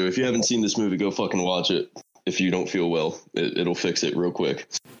really do. If you haven't seen this movie, go fucking watch it. If you don't feel well, it'll fix it real quick.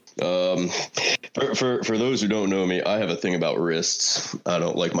 For those who don't know me, I have a thing about wrists. I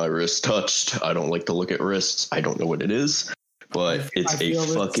don't like my wrists touched. I don't like to look at wrists. I don't know what it is, but it's a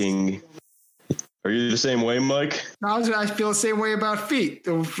fucking... Are you the same way, Mike? No, I feel the same way about feet.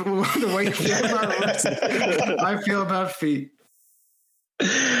 The way you feel about wrists, I feel about feet.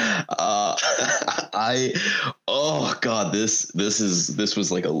 Oh God, this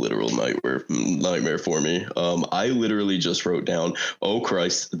was like a literal nightmare for me. I literally just wrote down, oh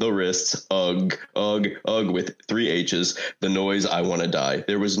Christ, the wrists, ugh with 3 H's, the noise, I want to die.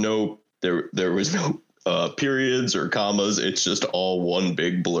 There was no periods or commas. It's just all one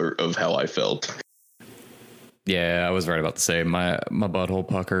big blurt of how I felt. Yeah, I was right about the same. My butthole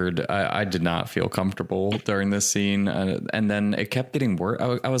puckered. I did not feel comfortable during this scene. And then it kept getting worse.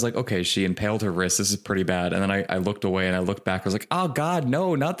 I was like, okay, she impaled her wrist. This is pretty bad. And then I looked away and I looked back. I was like, oh, God,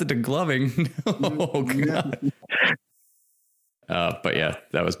 no, not the degloving. Oh, God. But yeah,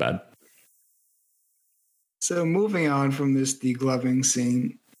 that was bad. So moving on from this degloving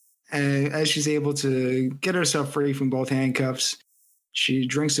scene, as she's able to get herself free from both handcuffs, she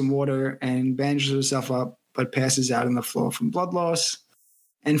drinks some water and bandages herself up, but passes out on the floor from blood loss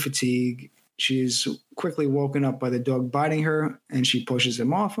and fatigue. She's quickly woken up by the dog biting her, and she pushes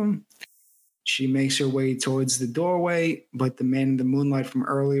him off him. She makes her way towards the doorway, but the man in the moonlight from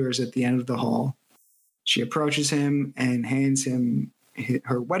earlier is at the end of the hall. She approaches him and hands him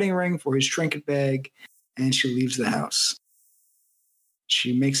her wedding ring for his trinket bag, and she leaves the house.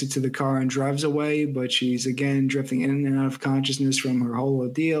 She makes it to the car and drives away, but she's again drifting in and out of consciousness from her whole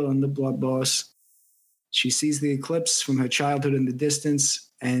ordeal and the blood loss. She sees the eclipse from her childhood in the distance,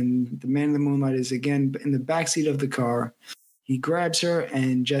 and the man in the moonlight is again in the backseat of the car. He grabs her,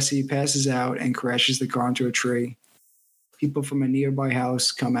 and Jesse passes out and crashes the car into a tree. People from a nearby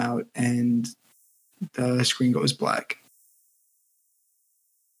house come out, and the screen goes black.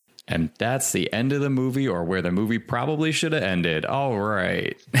 And that's the end of the movie, or where the movie probably should have ended. All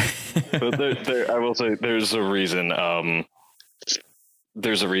right. But I will say there's a reason.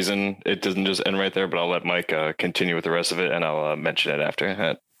 There's a reason it doesn't just end right there, but I'll let Mike continue with the rest of it, and I'll mention it after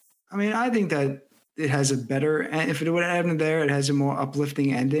that. I mean, I think that it has a better, if it would have ended there, it has a more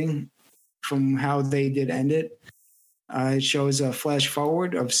uplifting ending from how they did end it. It shows a flash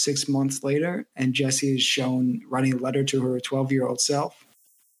forward of 6 months later, and Jessie is shown writing a letter to her 12-year-old self.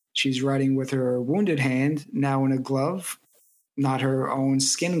 She's writing with her wounded hand, now in a glove, not her own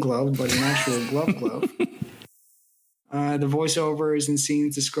skin glove, but an actual glove. The voiceovers and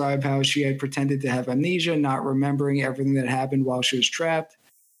scenes describe how she had pretended to have amnesia, not remembering everything that happened while she was trapped,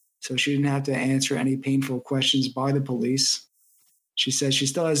 so she didn't have to answer any painful questions by the police. She says she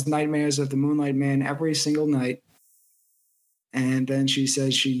still has nightmares of the Moonlight Man every single night. And then she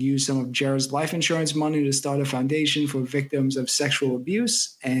says she used some of Gerald's life insurance money to start a foundation for victims of sexual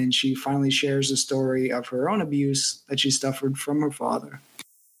abuse, and she finally shares the story of her own abuse that she suffered from her father.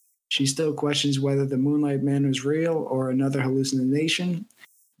 She still questions whether the Moonlight Man was real or another hallucination,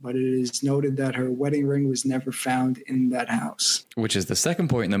 but it is noted that her wedding ring was never found in that house. Which is the second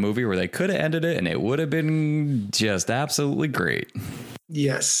point in the movie where they could have ended it and it would have been just absolutely great.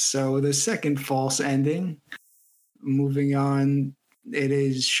 Yes, so the second false ending, moving on, it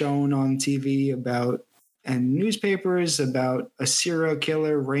is shown on TV and newspapers about a serial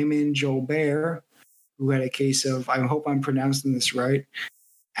killer, Raymond Jolbert, who had a case of, I hope I'm pronouncing this right,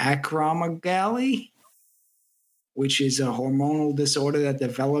 acromegaly, which is a hormonal disorder that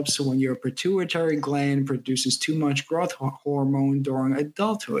develops when your pituitary gland produces too much growth hormone during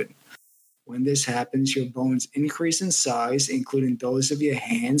adulthood. When this happens, your bones increase in size, including those of your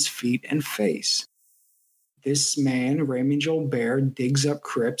hands, feet, and face. This man, Raymond Jolbert, digs up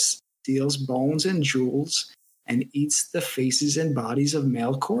crypts, steals bones and jewels, and eats the faces and bodies of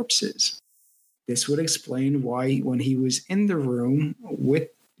male corpses. This would explain why, when he was in the room with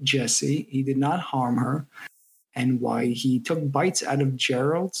Jessie, he did not harm her, and why he took bites out of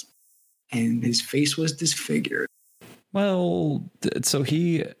Gerald, and his face was disfigured. Well, so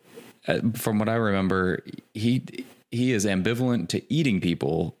he, from what I remember, he is ambivalent to eating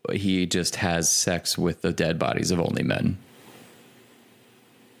people. He just has sex with the dead bodies of only men.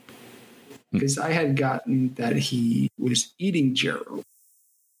 because I had gotten that he was eating Gerald.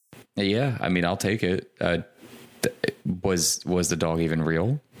 Yeah, I mean, I'll take it. Was the dog even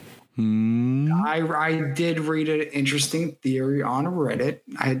real? I did read an interesting theory on Reddit.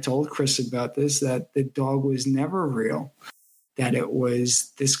 I had told Chris about this, that the dog was never real, that it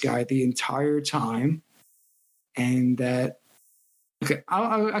was this guy the entire time, and that, okay,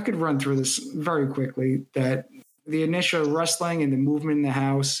 I could run through this very quickly, that the initial rustling and the movement in the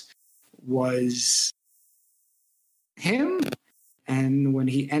house was him. And when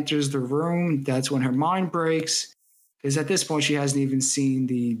he enters the room, that's when her mind breaks. Because at this point, she hasn't even seen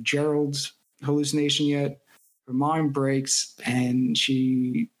the Gerald's hallucination yet. Her mind breaks and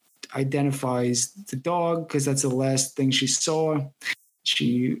she identifies the dog because that's the last thing she saw.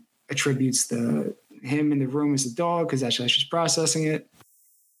 She attributes him in the room as the dog because that's how she's processing it.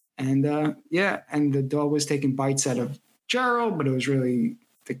 And and the dog was taking bites out of Gerald, but it was really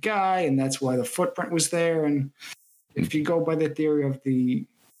the guy, and that's why the footprint was there. And if you go by the theory of the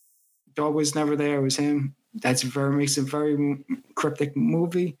dog was never there, it was him, makes a very cryptic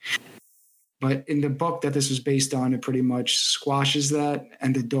movie. But in the book that this was based on, it pretty much squashes that,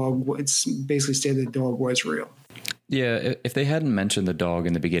 and it's basically stated the dog was real. Yeah, if they hadn't mentioned the dog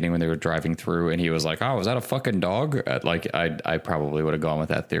in the beginning when they were driving through and he was like, oh, was that a fucking dog? I probably would have gone with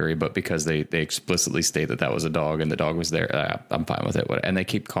that theory. But because they explicitly state that was a dog and the dog was there, I'm fine with it. And they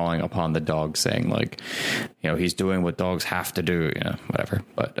keep calling upon the dog saying, like, he's doing what dogs have to do, whatever.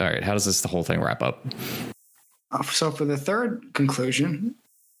 But all right, how does the whole thing wrap up? So for the third conclusion,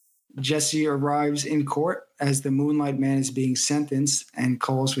 Jesse arrives in court as the Moonlight Man is being sentenced and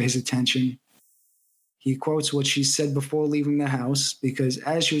calls for his attention. He quotes what she said before leaving the house, because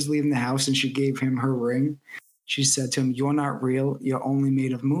as she was leaving the house and she gave him her ring, she said to him, "You're not real. You're only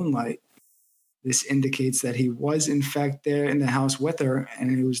made of moonlight." This indicates that he was, in fact, there in the house with her, and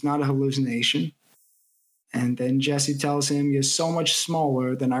it was not a hallucination. And then Jesse tells him, "You're so much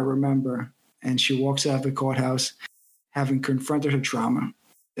smaller than I remember." And she walks out of the courthouse, having confronted her trauma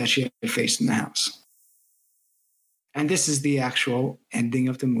that she had faced in the house. And this is the actual ending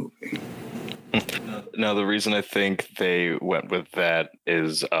of the movie. Now, the reason I think they went with that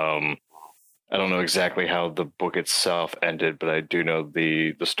is I don't know exactly how the book itself ended, but I do know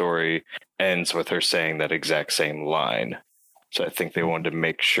the story ends with her saying that exact same line. So I think they wanted to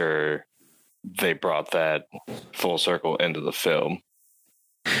make sure they brought that full circle into the film.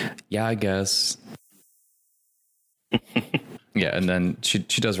 Yeah, I guess. Yeah, and then she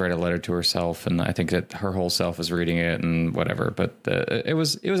does write a letter to herself, and I think that her whole self is reading it and whatever. But it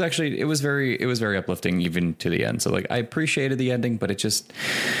was very uplifting even to the end. So like I appreciated the ending, but it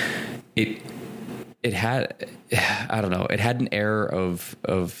had, I don't know, it had an air of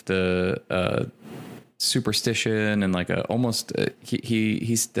the superstition and like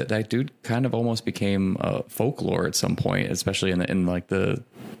he's that dude kind of almost became folklore at some point, especially in like the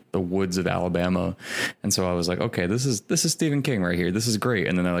woods of Alabama. And so I was like, okay, this is Stephen King right here. This is great.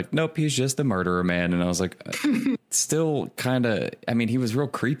 And then they're like, nope, he's just a murderer, man. And I was like, still kind of, I mean, he was real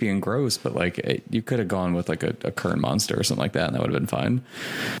creepy and gross, but like you could have gone with like a current monster or something like that, and that would have been fine.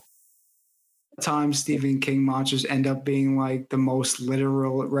 Times Stephen King monsters end up being like the most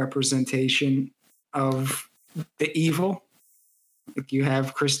literal representation of the evil. Like you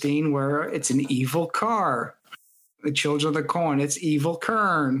have Christine, where it's an evil car. The Children of the Corn, it's evil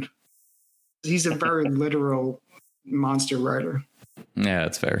Kern. He's a very literal monster writer. Yeah,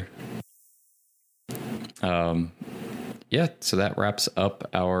 that's fair. Yeah, so that wraps up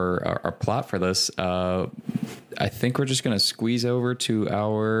our plot for this. I think we're just going to squeeze over to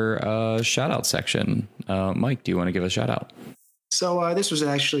our shout out section. Mike, do you want to give a shout out? So this was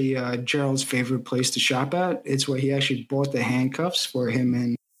actually Gerald's favorite place to shop at. It's where he actually bought the handcuffs for him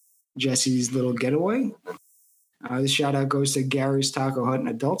and Jesse's little getaway. The shout out goes to Gary's Taco Hut and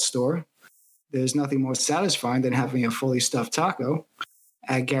Adult Store. There's nothing more satisfying than having a fully stuffed taco.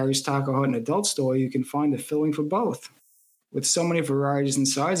 At Gary's Taco Hut and Adult Store, you can find the filling for both. With so many varieties and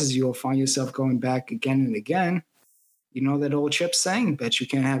sizes, you'll find yourself going back again and again. You know that old Chip saying, bet you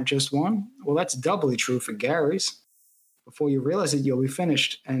can't have just one? Well, that's doubly true for Gary's. Before you realize it, you'll be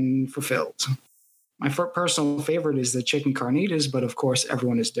finished and fulfilled. My personal favorite is the chicken carnitas, but of course,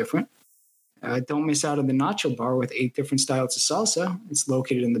 everyone is different. Don't miss out on the nacho bar with 8 different styles of salsa. It's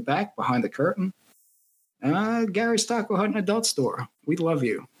located in the back behind the curtain. Gary's Taco Hut and Adult Store. We love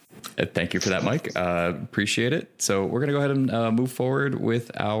you. Thank you for that, Mike. Appreciate it. So we're going to go ahead and move forward with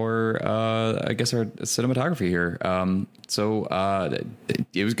our, our cinematography here.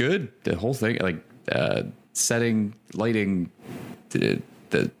 It was good. The whole thing, like setting, lighting,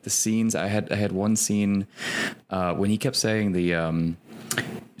 the scenes. I had one scene when he kept saying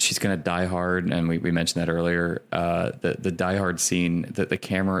she's going to die hard. And we mentioned that earlier. The die hard scene, that the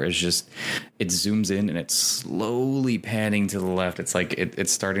camera is just, it zooms in and it's slowly panning to the left. It's like,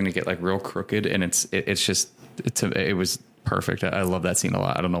 it's starting to get like real crooked, and it was perfect. I love that scene a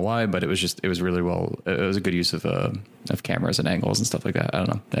lot. I don't know why, but it was really well, it was a good use of cameras and angles and stuff like that. I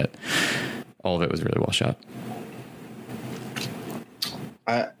don't know, that all of it was really well shot.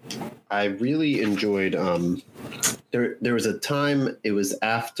 I really enjoyed there was a time, it was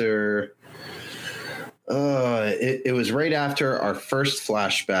after it was right after our first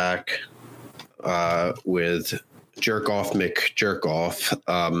flashback with jerk off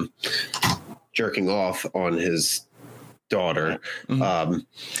McJerkoff jerking off on his daughter. Mm-hmm.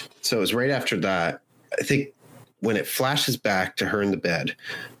 So it was right after that. I think when it flashes back to her in the bed,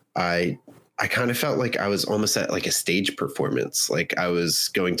 I kind of felt like I was almost at like a stage performance. Like I was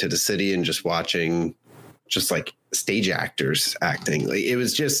going to the city and just watching just like stage actors acting. Like it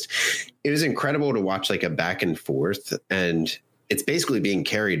was incredible to watch like a back and forth, and it's basically being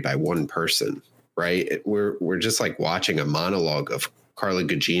carried by one person, right? We're just like watching a monologue of Carla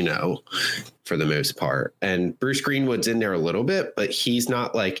Gugino for the most part. And Bruce Greenwood's in there a little bit, but he's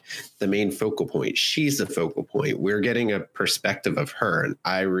not like the main focal point. She's the focal point. We're getting a perspective of her. And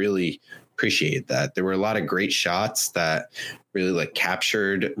I really appreciate that. There were a lot of great shots that really like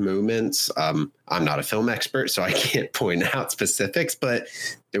captured moments. I'm not a film expert, so I can't point out specifics, but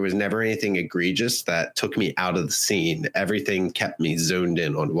there was never anything egregious that took me out of the scene. Everything kept me zoned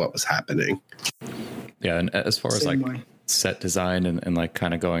in on what was happening. Yeah. And as far as set design and like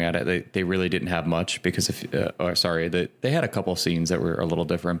kind of going at it, they really didn't have much, because they had a couple scenes that were a little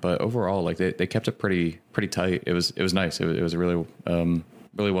different, but overall like they kept it pretty tight. It was nice. It was really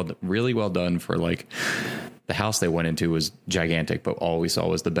really well done for like the house they went into was gigantic, but all we saw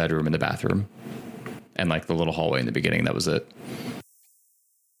was the bedroom and the bathroom and like the little hallway in the beginning. That was it.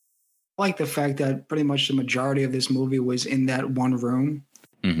 I like the fact that pretty much the majority of this movie was in that one room.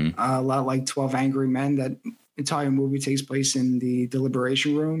 Mm-hmm. A lot like 12 Angry Men. That entire movie takes place in the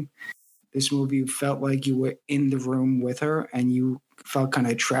deliberation room. This movie felt like you were in the room with her, and you felt kind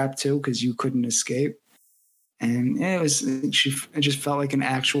of trapped too because you couldn't escape. And it just felt like an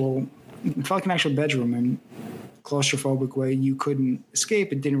actual bedroom, and claustrophobic way. You couldn't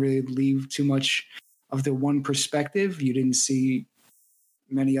escape. It didn't really leave too much of the one perspective. You didn't see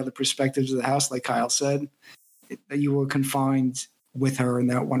many other perspectives of the house, like Kyle said. You were confined with her in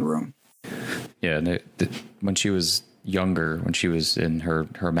that one room. Yeah, and when she was younger, when she was in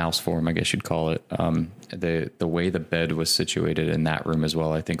her mouse form, I guess you'd call it, the way the bed was situated in that room as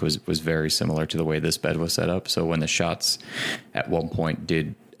well, I think was very similar to the way this bed was set up. So when the shots at one point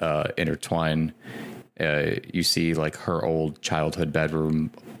did intertwine, you see like her old childhood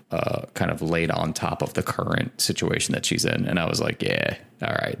bedroom kind of laid on top of the current situation that she's in, and I was like, yeah,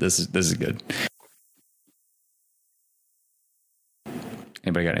 all right, this is good.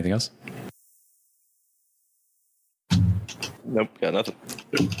 Anybody got anything else? Nope, got nothing.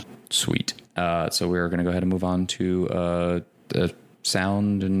 Sweet. So we're going to go ahead and move on to the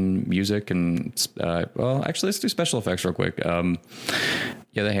sound and music and actually let's do special effects real quick. The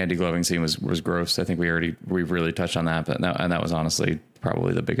handy gloving scene was gross. I think we really touched on that, but that was honestly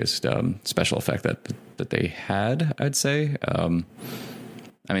probably the biggest special effect that they had, I'd say. I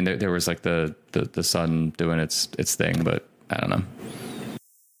mean, there was like the sun doing its thing, but I don't know.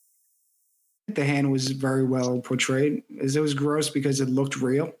 The hand was very well portrayed. It was gross because it looked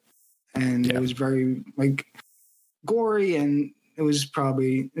real, and it was very like gory, and it's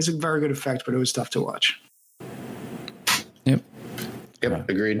a very good effect, but it was tough to watch. Yep,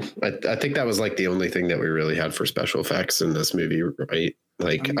 agreed. I think that was like the only thing that we really had for special effects in this movie, right?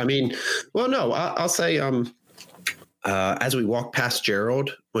 Like, I'll say, as we walk past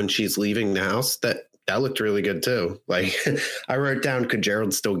Gerald when she's leaving the house, that looked really good too. Like, I wrote down, could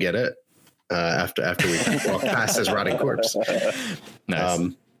Gerald still get it? After we walked past his rotting corpse.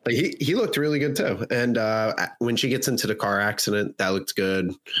 Nice. But he looked really good too. And when she gets into the car accident, that looked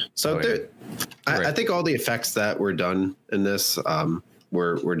good. So I think all the effects that were done in this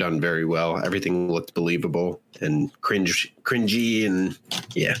were done very well. Everything looked believable and cringy, and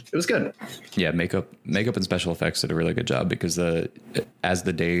yeah, it was good. Yeah, makeup and special effects did a really good job, because as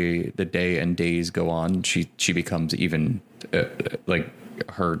the day and days go on, she becomes even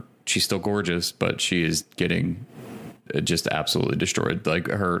she's still gorgeous, but she is getting just absolutely destroyed. Like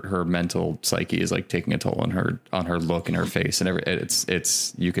her mental psyche is like taking a toll on her look and her face, and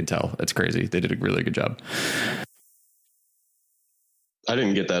it's you can tell. It's crazy. They did a really good job. I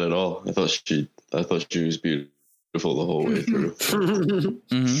didn't get that at all. I thought she was beautiful. beautiful the whole way through.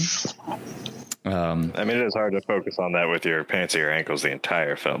 I mean, it is hard to focus on that with your pants at your ankles the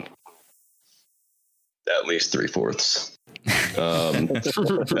entire film. At least 3/4.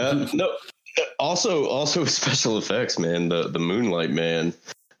 No. Also special effects, man. The moonlight, man.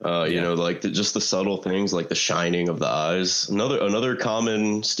 You know, like just the subtle things, like the shining of the eyes. Another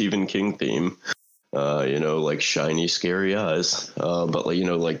common Stephen King theme. You know, like shiny, scary eyes. But like, you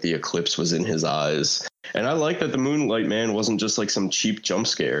know, like the eclipse was in his eyes. And I like that the Moonlight Man wasn't just like some cheap jump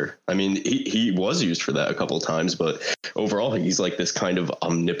scare. I mean, he was used for that a couple of times, but overall he's like this kind of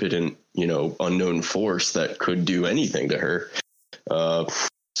omnipotent, you know, unknown force that could do anything to her.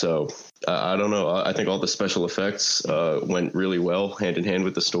 So I don't know. I think all the special effects went really well hand in hand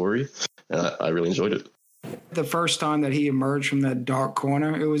with the story. I really enjoyed it. The first time that he emerged from that dark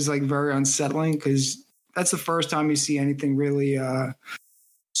corner, it was like very unsettling because that's the first time you see anything really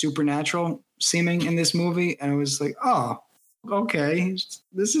supernatural seeming in this movie. And it was like, oh, okay,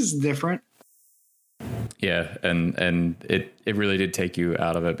 this is different. Yeah, and it really did take you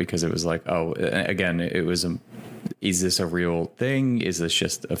out of it because it was like, oh, again, it was is this a real thing? Is this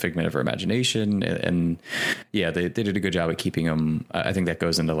just a figment of our imagination? And yeah, they did a good job at keeping them. I think that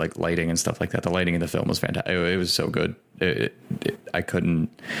goes into like lighting and stuff like that. The lighting in the film was fantastic. It was so good. I couldn't.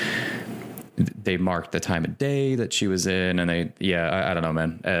 They marked the time of day that she was in, and I don't know,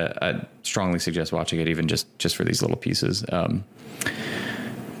 man. I strongly suggest watching it, even just for these little pieces.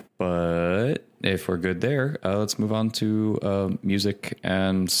 But if we're good there, let's move on to music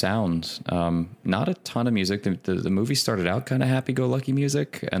and sound. Not a ton of music. The movie started out kind of happy-go-lucky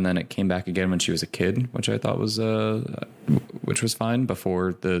music, and then it came back again when she was a kid, which I thought was fine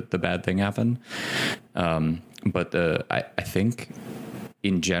before the bad thing happened. But I think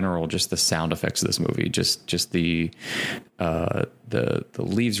in general, just the sound effects of this movie, just the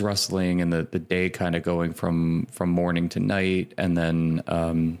leaves rustling and the day kind of going from morning to night, and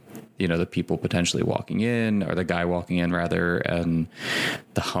then you know, the people potentially walking in, or the guy walking in rather, and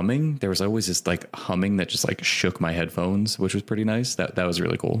the humming. There was always this like humming that just like shook my headphones, which was pretty nice. That was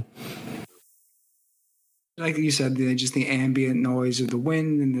really cool. Like you said, just the ambient noise of the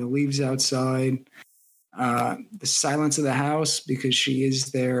wind and the leaves outside. The silence of the house, because she is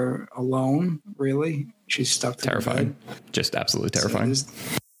there alone, really. She's stuck to terrifying. Just absolutely terrifying.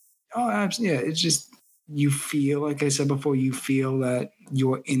 Yeah, it's just, you feel, like I said before, you feel that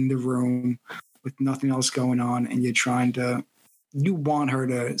you're in the room with nothing else going on, and you want her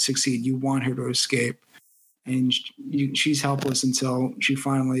to succeed, you want her to escape, and she's helpless until she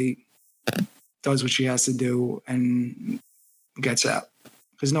finally does what she has to do and gets out,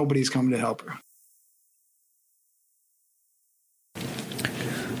 because nobody's coming to help her.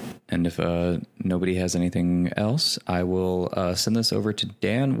 And if nobody has anything else, I will send this over to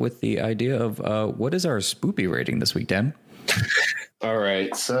Dan with the idea of what is our spoopy rating this week, Dan? All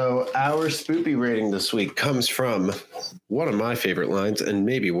right. So our spoopy rating this week comes from one of my favorite lines and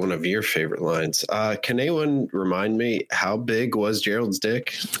maybe one of your favorite lines. Can anyone remind me, how big was Gerald's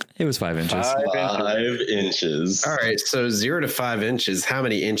dick? It was 5 inches. 5 inches. All right. So 0 to 5 inches. How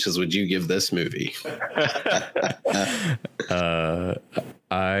many inches would you give this movie?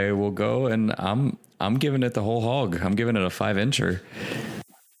 I will go, and I'm giving it the whole hog. I'm giving it a 5-incher.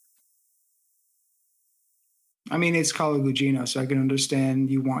 I mean, it's Carla Gugino, so I can understand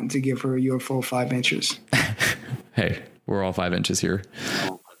you wanting to give her your full 5 inches. Hey, we're all 5 inches here.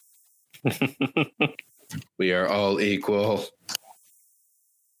 We are all equal.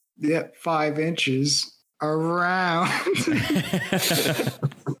 Yeah, 5 inches around.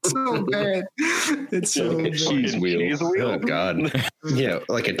 So bad. It's so like a bad. cheese wheel. Oh, God. Yeah,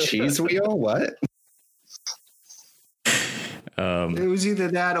 like a cheese wheel? What? It was either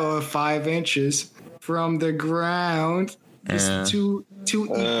that or 5 inches from the ground. Just two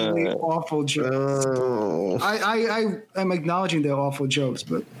equally awful jokes. Oh. I'm acknowledging they're awful jokes,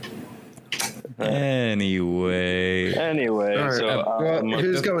 but Anyway, All right, so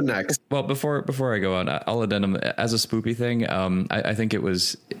who's going next? well, before I go on, I'll addendum as a spoopy thing. I think it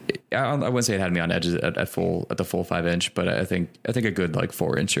was. I wouldn't say it had me on edge at the full 5-inch, but I think a good like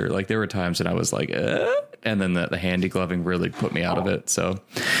 4-incher. Like there were times when I was like, and then the handy gloving really put me out of it. So,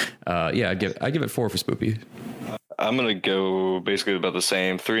 yeah, I give it 4 for spoopy. I'm gonna go basically about the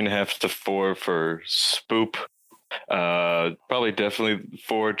same, 3.5 to 4 for spoop. Probably definitely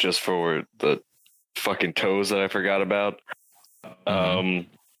 4 just for the fucking toes that I forgot about.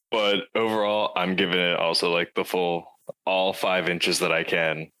 But overall, I'm giving it also like the full all 5 inches that I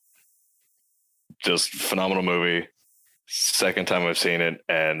can. Just phenomenal movie. Second time I've seen it,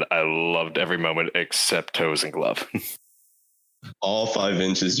 and I loved every moment except toes and glove. All 5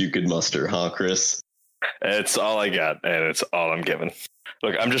 inches you could muster, huh, Chris? It's all I got, and it's all I'm giving.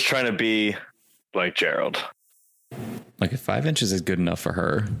 Look, I'm just trying to be like Gerald. Like if 5 inches is good enough for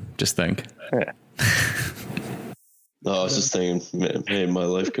her, just think. Yeah. No, I was just thinking, man, my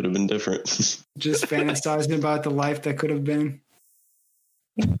life could have been different. Just fantasizing about the life that could have been.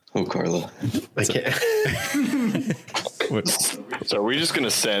 Oh, Carla. I can't. So are we just going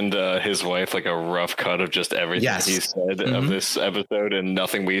to send his wife like a rough cut of just everything Yes. he said of this episode and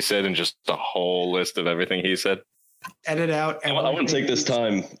nothing we said and just the whole list of everything he said? Edit out. I want to take this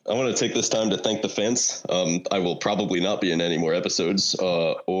time. I want to take this time to thank the fans. I will probably not be in any more episodes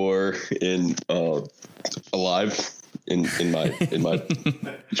or in alive in my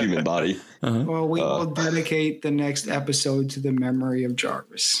human body. Well, we will dedicate the next episode to the memory of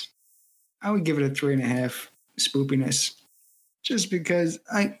Jarvis. I would give it a 3.5 spoopiness, just because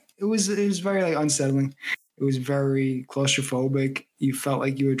it was very like unsettling. It was very claustrophobic. You felt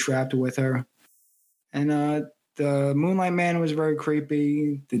like you were trapped with her, and the Moonlight Man was very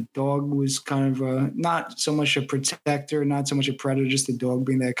creepy. The dog was kind of not so much a protector, not so much a predator, just the dog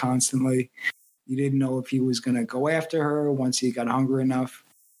being there constantly. You didn't know if he was going to go after her once he got hungry enough.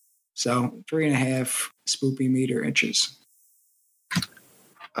 So 3.5 spoopy meter inches.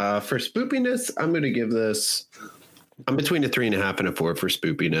 For spoopiness, I'm going to give this. I'm between a 3.5 and a 4 for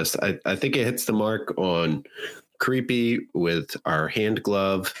spoopiness. I think it hits the mark on creepy with our hand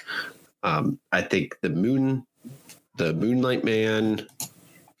glove. I think the Moonlight Man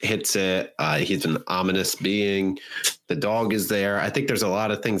hits it. He's an ominous being. The dog is there. I think there's a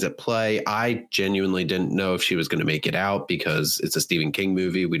lot of things at play. I genuinely didn't know if she was going to make it out because it's a Stephen King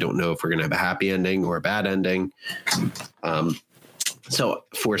movie. We don't know if we're going to have a happy ending or a bad ending. So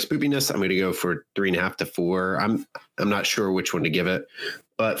for spoopiness, I'm going to go for 3.5 to 4. I'm not sure which one to give it,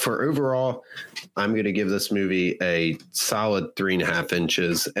 but for overall, I'm going to give this movie a solid 3.5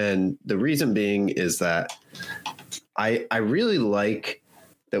 inches. And the reason being is that I really like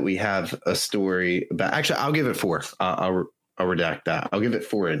that we have a story about. Actually, I'll give it 4. I'll redact that. I'll give it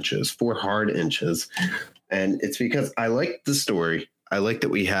 4 inches, 4 hard inches, and it's because I like the story. I like that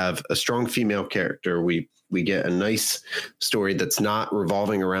we have a strong female character. We get a nice story that's not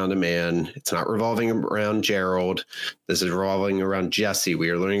revolving around a man. It's not revolving around Gerald. This is revolving around Jesse. We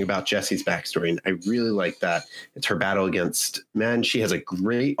are learning about Jesse's backstory, and I really like that. It's her battle against men. She has a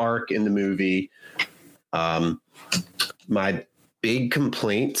great arc in the movie. My big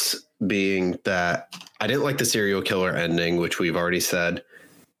complaints being that I didn't like the serial killer ending, which we've already said.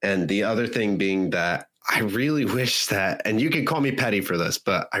 And the other thing being that I really wish that, and you can call me petty for this,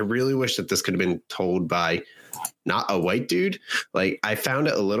 but I really wish that this could have been told by not a white dude. Like, I found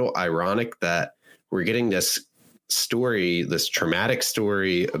it a little ironic that we're getting this story, this traumatic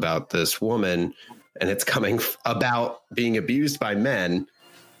story about this woman, and it's coming about being abused by men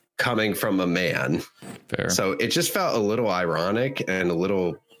coming from a man. Fair. So it just felt a little ironic and a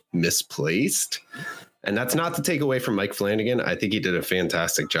little misplaced. And that's not to take away from Mike Flanagan. I think he did a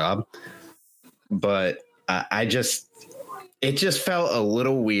fantastic job. But it just felt a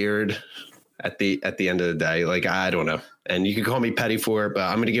little weird at the end of the day. Like, I don't know. And you can call me petty for it, but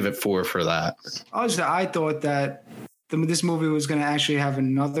I'm going to give it 4 for that. I thought that this movie was going to actually have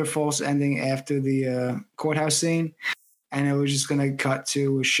another false ending after the courthouse scene. And it was just going to cut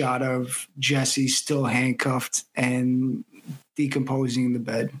to a shot of Jesse still handcuffed and decomposing in the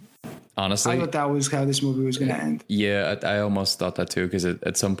bed. Honestly, I thought that was how this movie was going to end. Yeah, I almost thought that too, because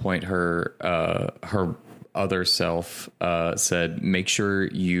at some point her other self said, make sure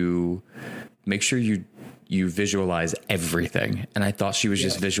you visualize everything. And I thought she was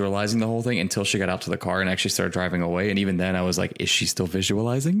just visualizing the whole thing until she got out to the car and actually started driving away. And even then I was like, is she still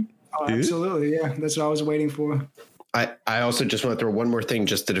visualizing? Oh, absolutely. Yeah, that's what I was waiting for. I also just want to throw one more thing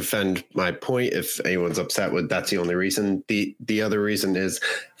just to defend my point. If anyone's upset with that's the only reason. The other reason is,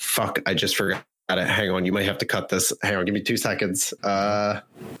 I just forgot it. Hang on. You might have to cut this. Hang on. Give me 2 seconds. Sorry.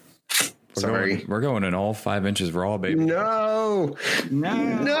 We're going in all 5 inches raw, baby. No,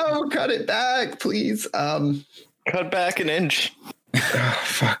 cut it back, please. Cut back an inch.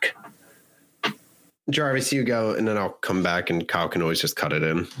 Fuck. Jarvis, you go, and then I'll come back, and Kyle can always just cut it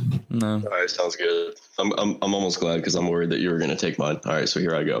in. No. All right, sounds good. I'm almost glad because I'm worried that you were going to take mine. All right, so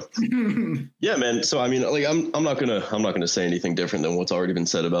here I go. Yeah, man. So I mean, like, I'm not gonna say anything different than what's already been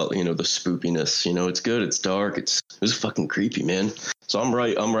said about, you know, the spoopiness. You know, it's good, it's dark, it was fucking creepy, man. So I'm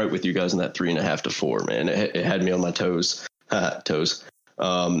right with you guys in that 3.5 to 4, man. It had me on my toes. Toes.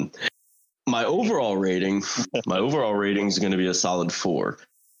 My overall rating is going to be a solid 4.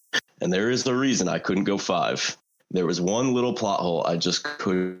 And there is the reason I couldn't go 5. There was one little plot hole I just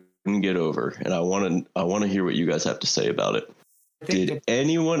couldn't get over, and I want to hear what you guys have to say about it. Did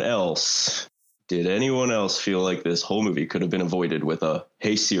anyone else Did anyone else feel like this whole movie could have been avoided with a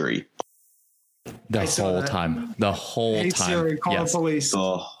 "Hey Siri"? The whole time. The whole Hey time. Siri, call the police.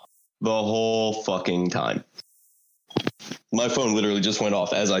 The whole fucking time. My phone literally just went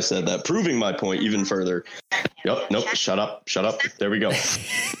off as I said that, proving my point even further. Yep. Nope. Shut up. There we go.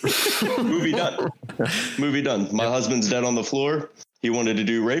 Movie done. My husband's dead on the floor. He wanted to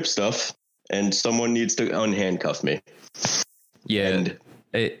do rape stuff, and someone needs to unhandcuff me. Yeah. And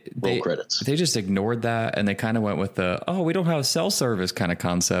roll credits. They just ignored that, and they kind of went with the, oh, we don't have cell service kind of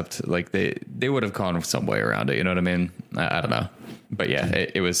concept. Like they would have gone some way around it. You know what I mean? I don't know. But yeah,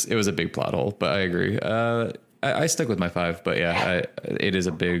 it was a big plot hole, but I agree. I stick with my 5, but yeah, it is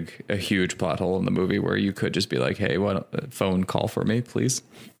a huge plot hole in the movie where you could just be like, hey, what phone call for me, please.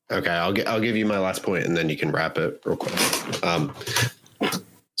 Okay, I'll give you my last point, and then you can wrap it real quick.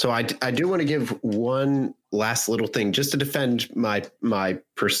 So I do want to give one last little thing just to defend my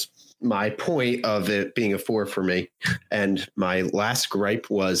point of it being a 4 for me. And my last gripe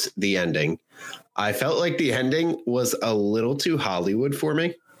was the ending. I felt like the ending was a little too Hollywood for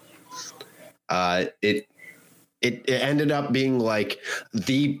me. It ended up being like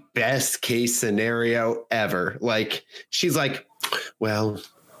the best case scenario ever. Like, she's like, well,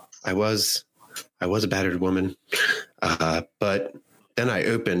 I was a battered woman. But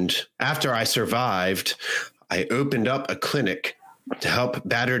then after I survived, I opened up a clinic to help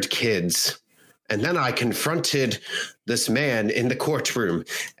battered kids. And then I confronted this man in the courtroom,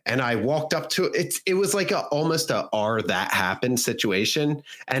 and I walked up to it. It was like almost a "Are that happened" situation.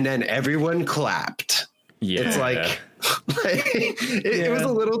 And then everyone clapped. Yeah. It's like, it was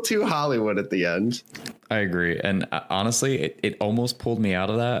a little too Hollywood at the end. I agree. And honestly, it almost pulled me out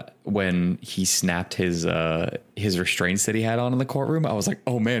of that when he snapped his restraints that he had on in the courtroom. I was like,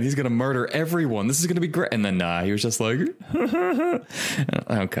 oh man, he's going to murder everyone. This is going to be great. And then he was just like,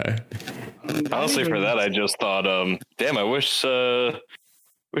 okay. Honestly, for that, I just thought, damn, I wish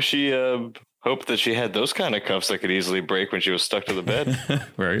she hoped that she had those kind of cuffs that could easily break when she was stuck to the bed.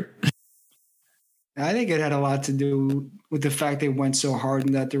 Right. I think it had a lot to do with the fact they went so hard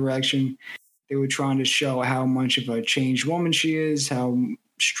in that direction. They were trying to show how much of a changed woman she is, how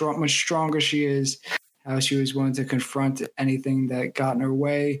much stronger she is, how she was willing to confront anything that got in her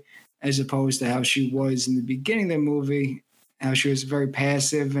way, as opposed to how she was in the beginning of the movie, how she was very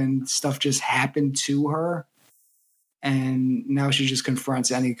passive and stuff just happened to her. And now she just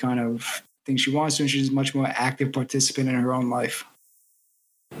confronts any kind of thing she wants to, and she's a much more active participant in her own life.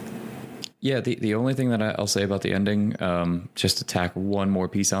 Yeah, the only thing that I'll say about the ending, just to tack one more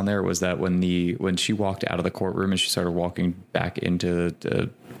piece on there, was that when she walked out of the courtroom and she started walking back into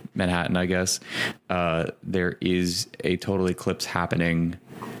Manhattan, I guess, there is a total eclipse happening,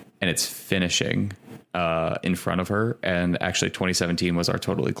 and it's finishing in front of her. And actually, 2017 was our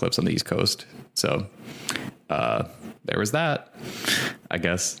total eclipse on the East Coast, so there was that, I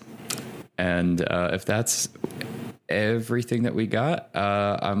guess. And if that's everything that we got,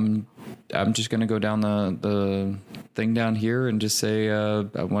 I'm just going to go down the thing down here and just say I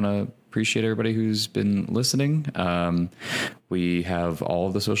want to appreciate everybody who's been listening. We have all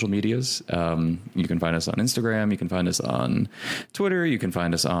of the social medias. You can find us on Instagram. You can find us on Twitter. You can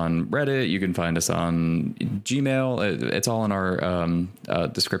find us on Reddit. You can find us on Gmail. It's all in our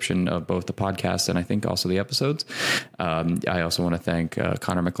description of both the podcast and I think also the episodes. I also want to thank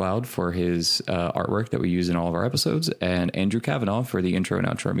Connor McLeod for his artwork that we use in all of our episodes, and Andrew Kavanaugh for the intro and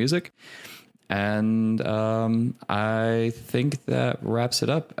outro music. And I think that wraps it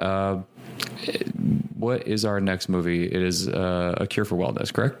up. What is our next movie? It is A Cure for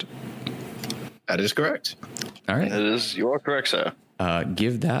Wellness, correct? That is correct. All right. You are correct, sir.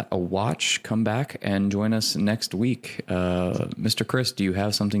 Give that a watch. Come back and join us next week. Mr. Chris, do you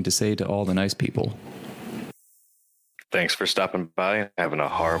have something to say to all the nice people? Thanks for stopping by and having a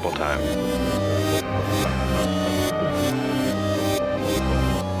horrible time.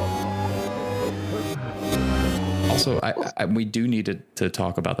 Also, we do need to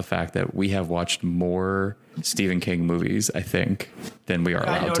talk about the fact that we have watched more Stephen King movies, I think, than we are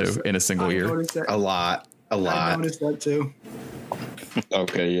allowed to in a single year. A lot. I noticed that too.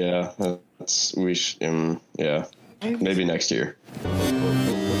 Okay, yeah. Maybe next year.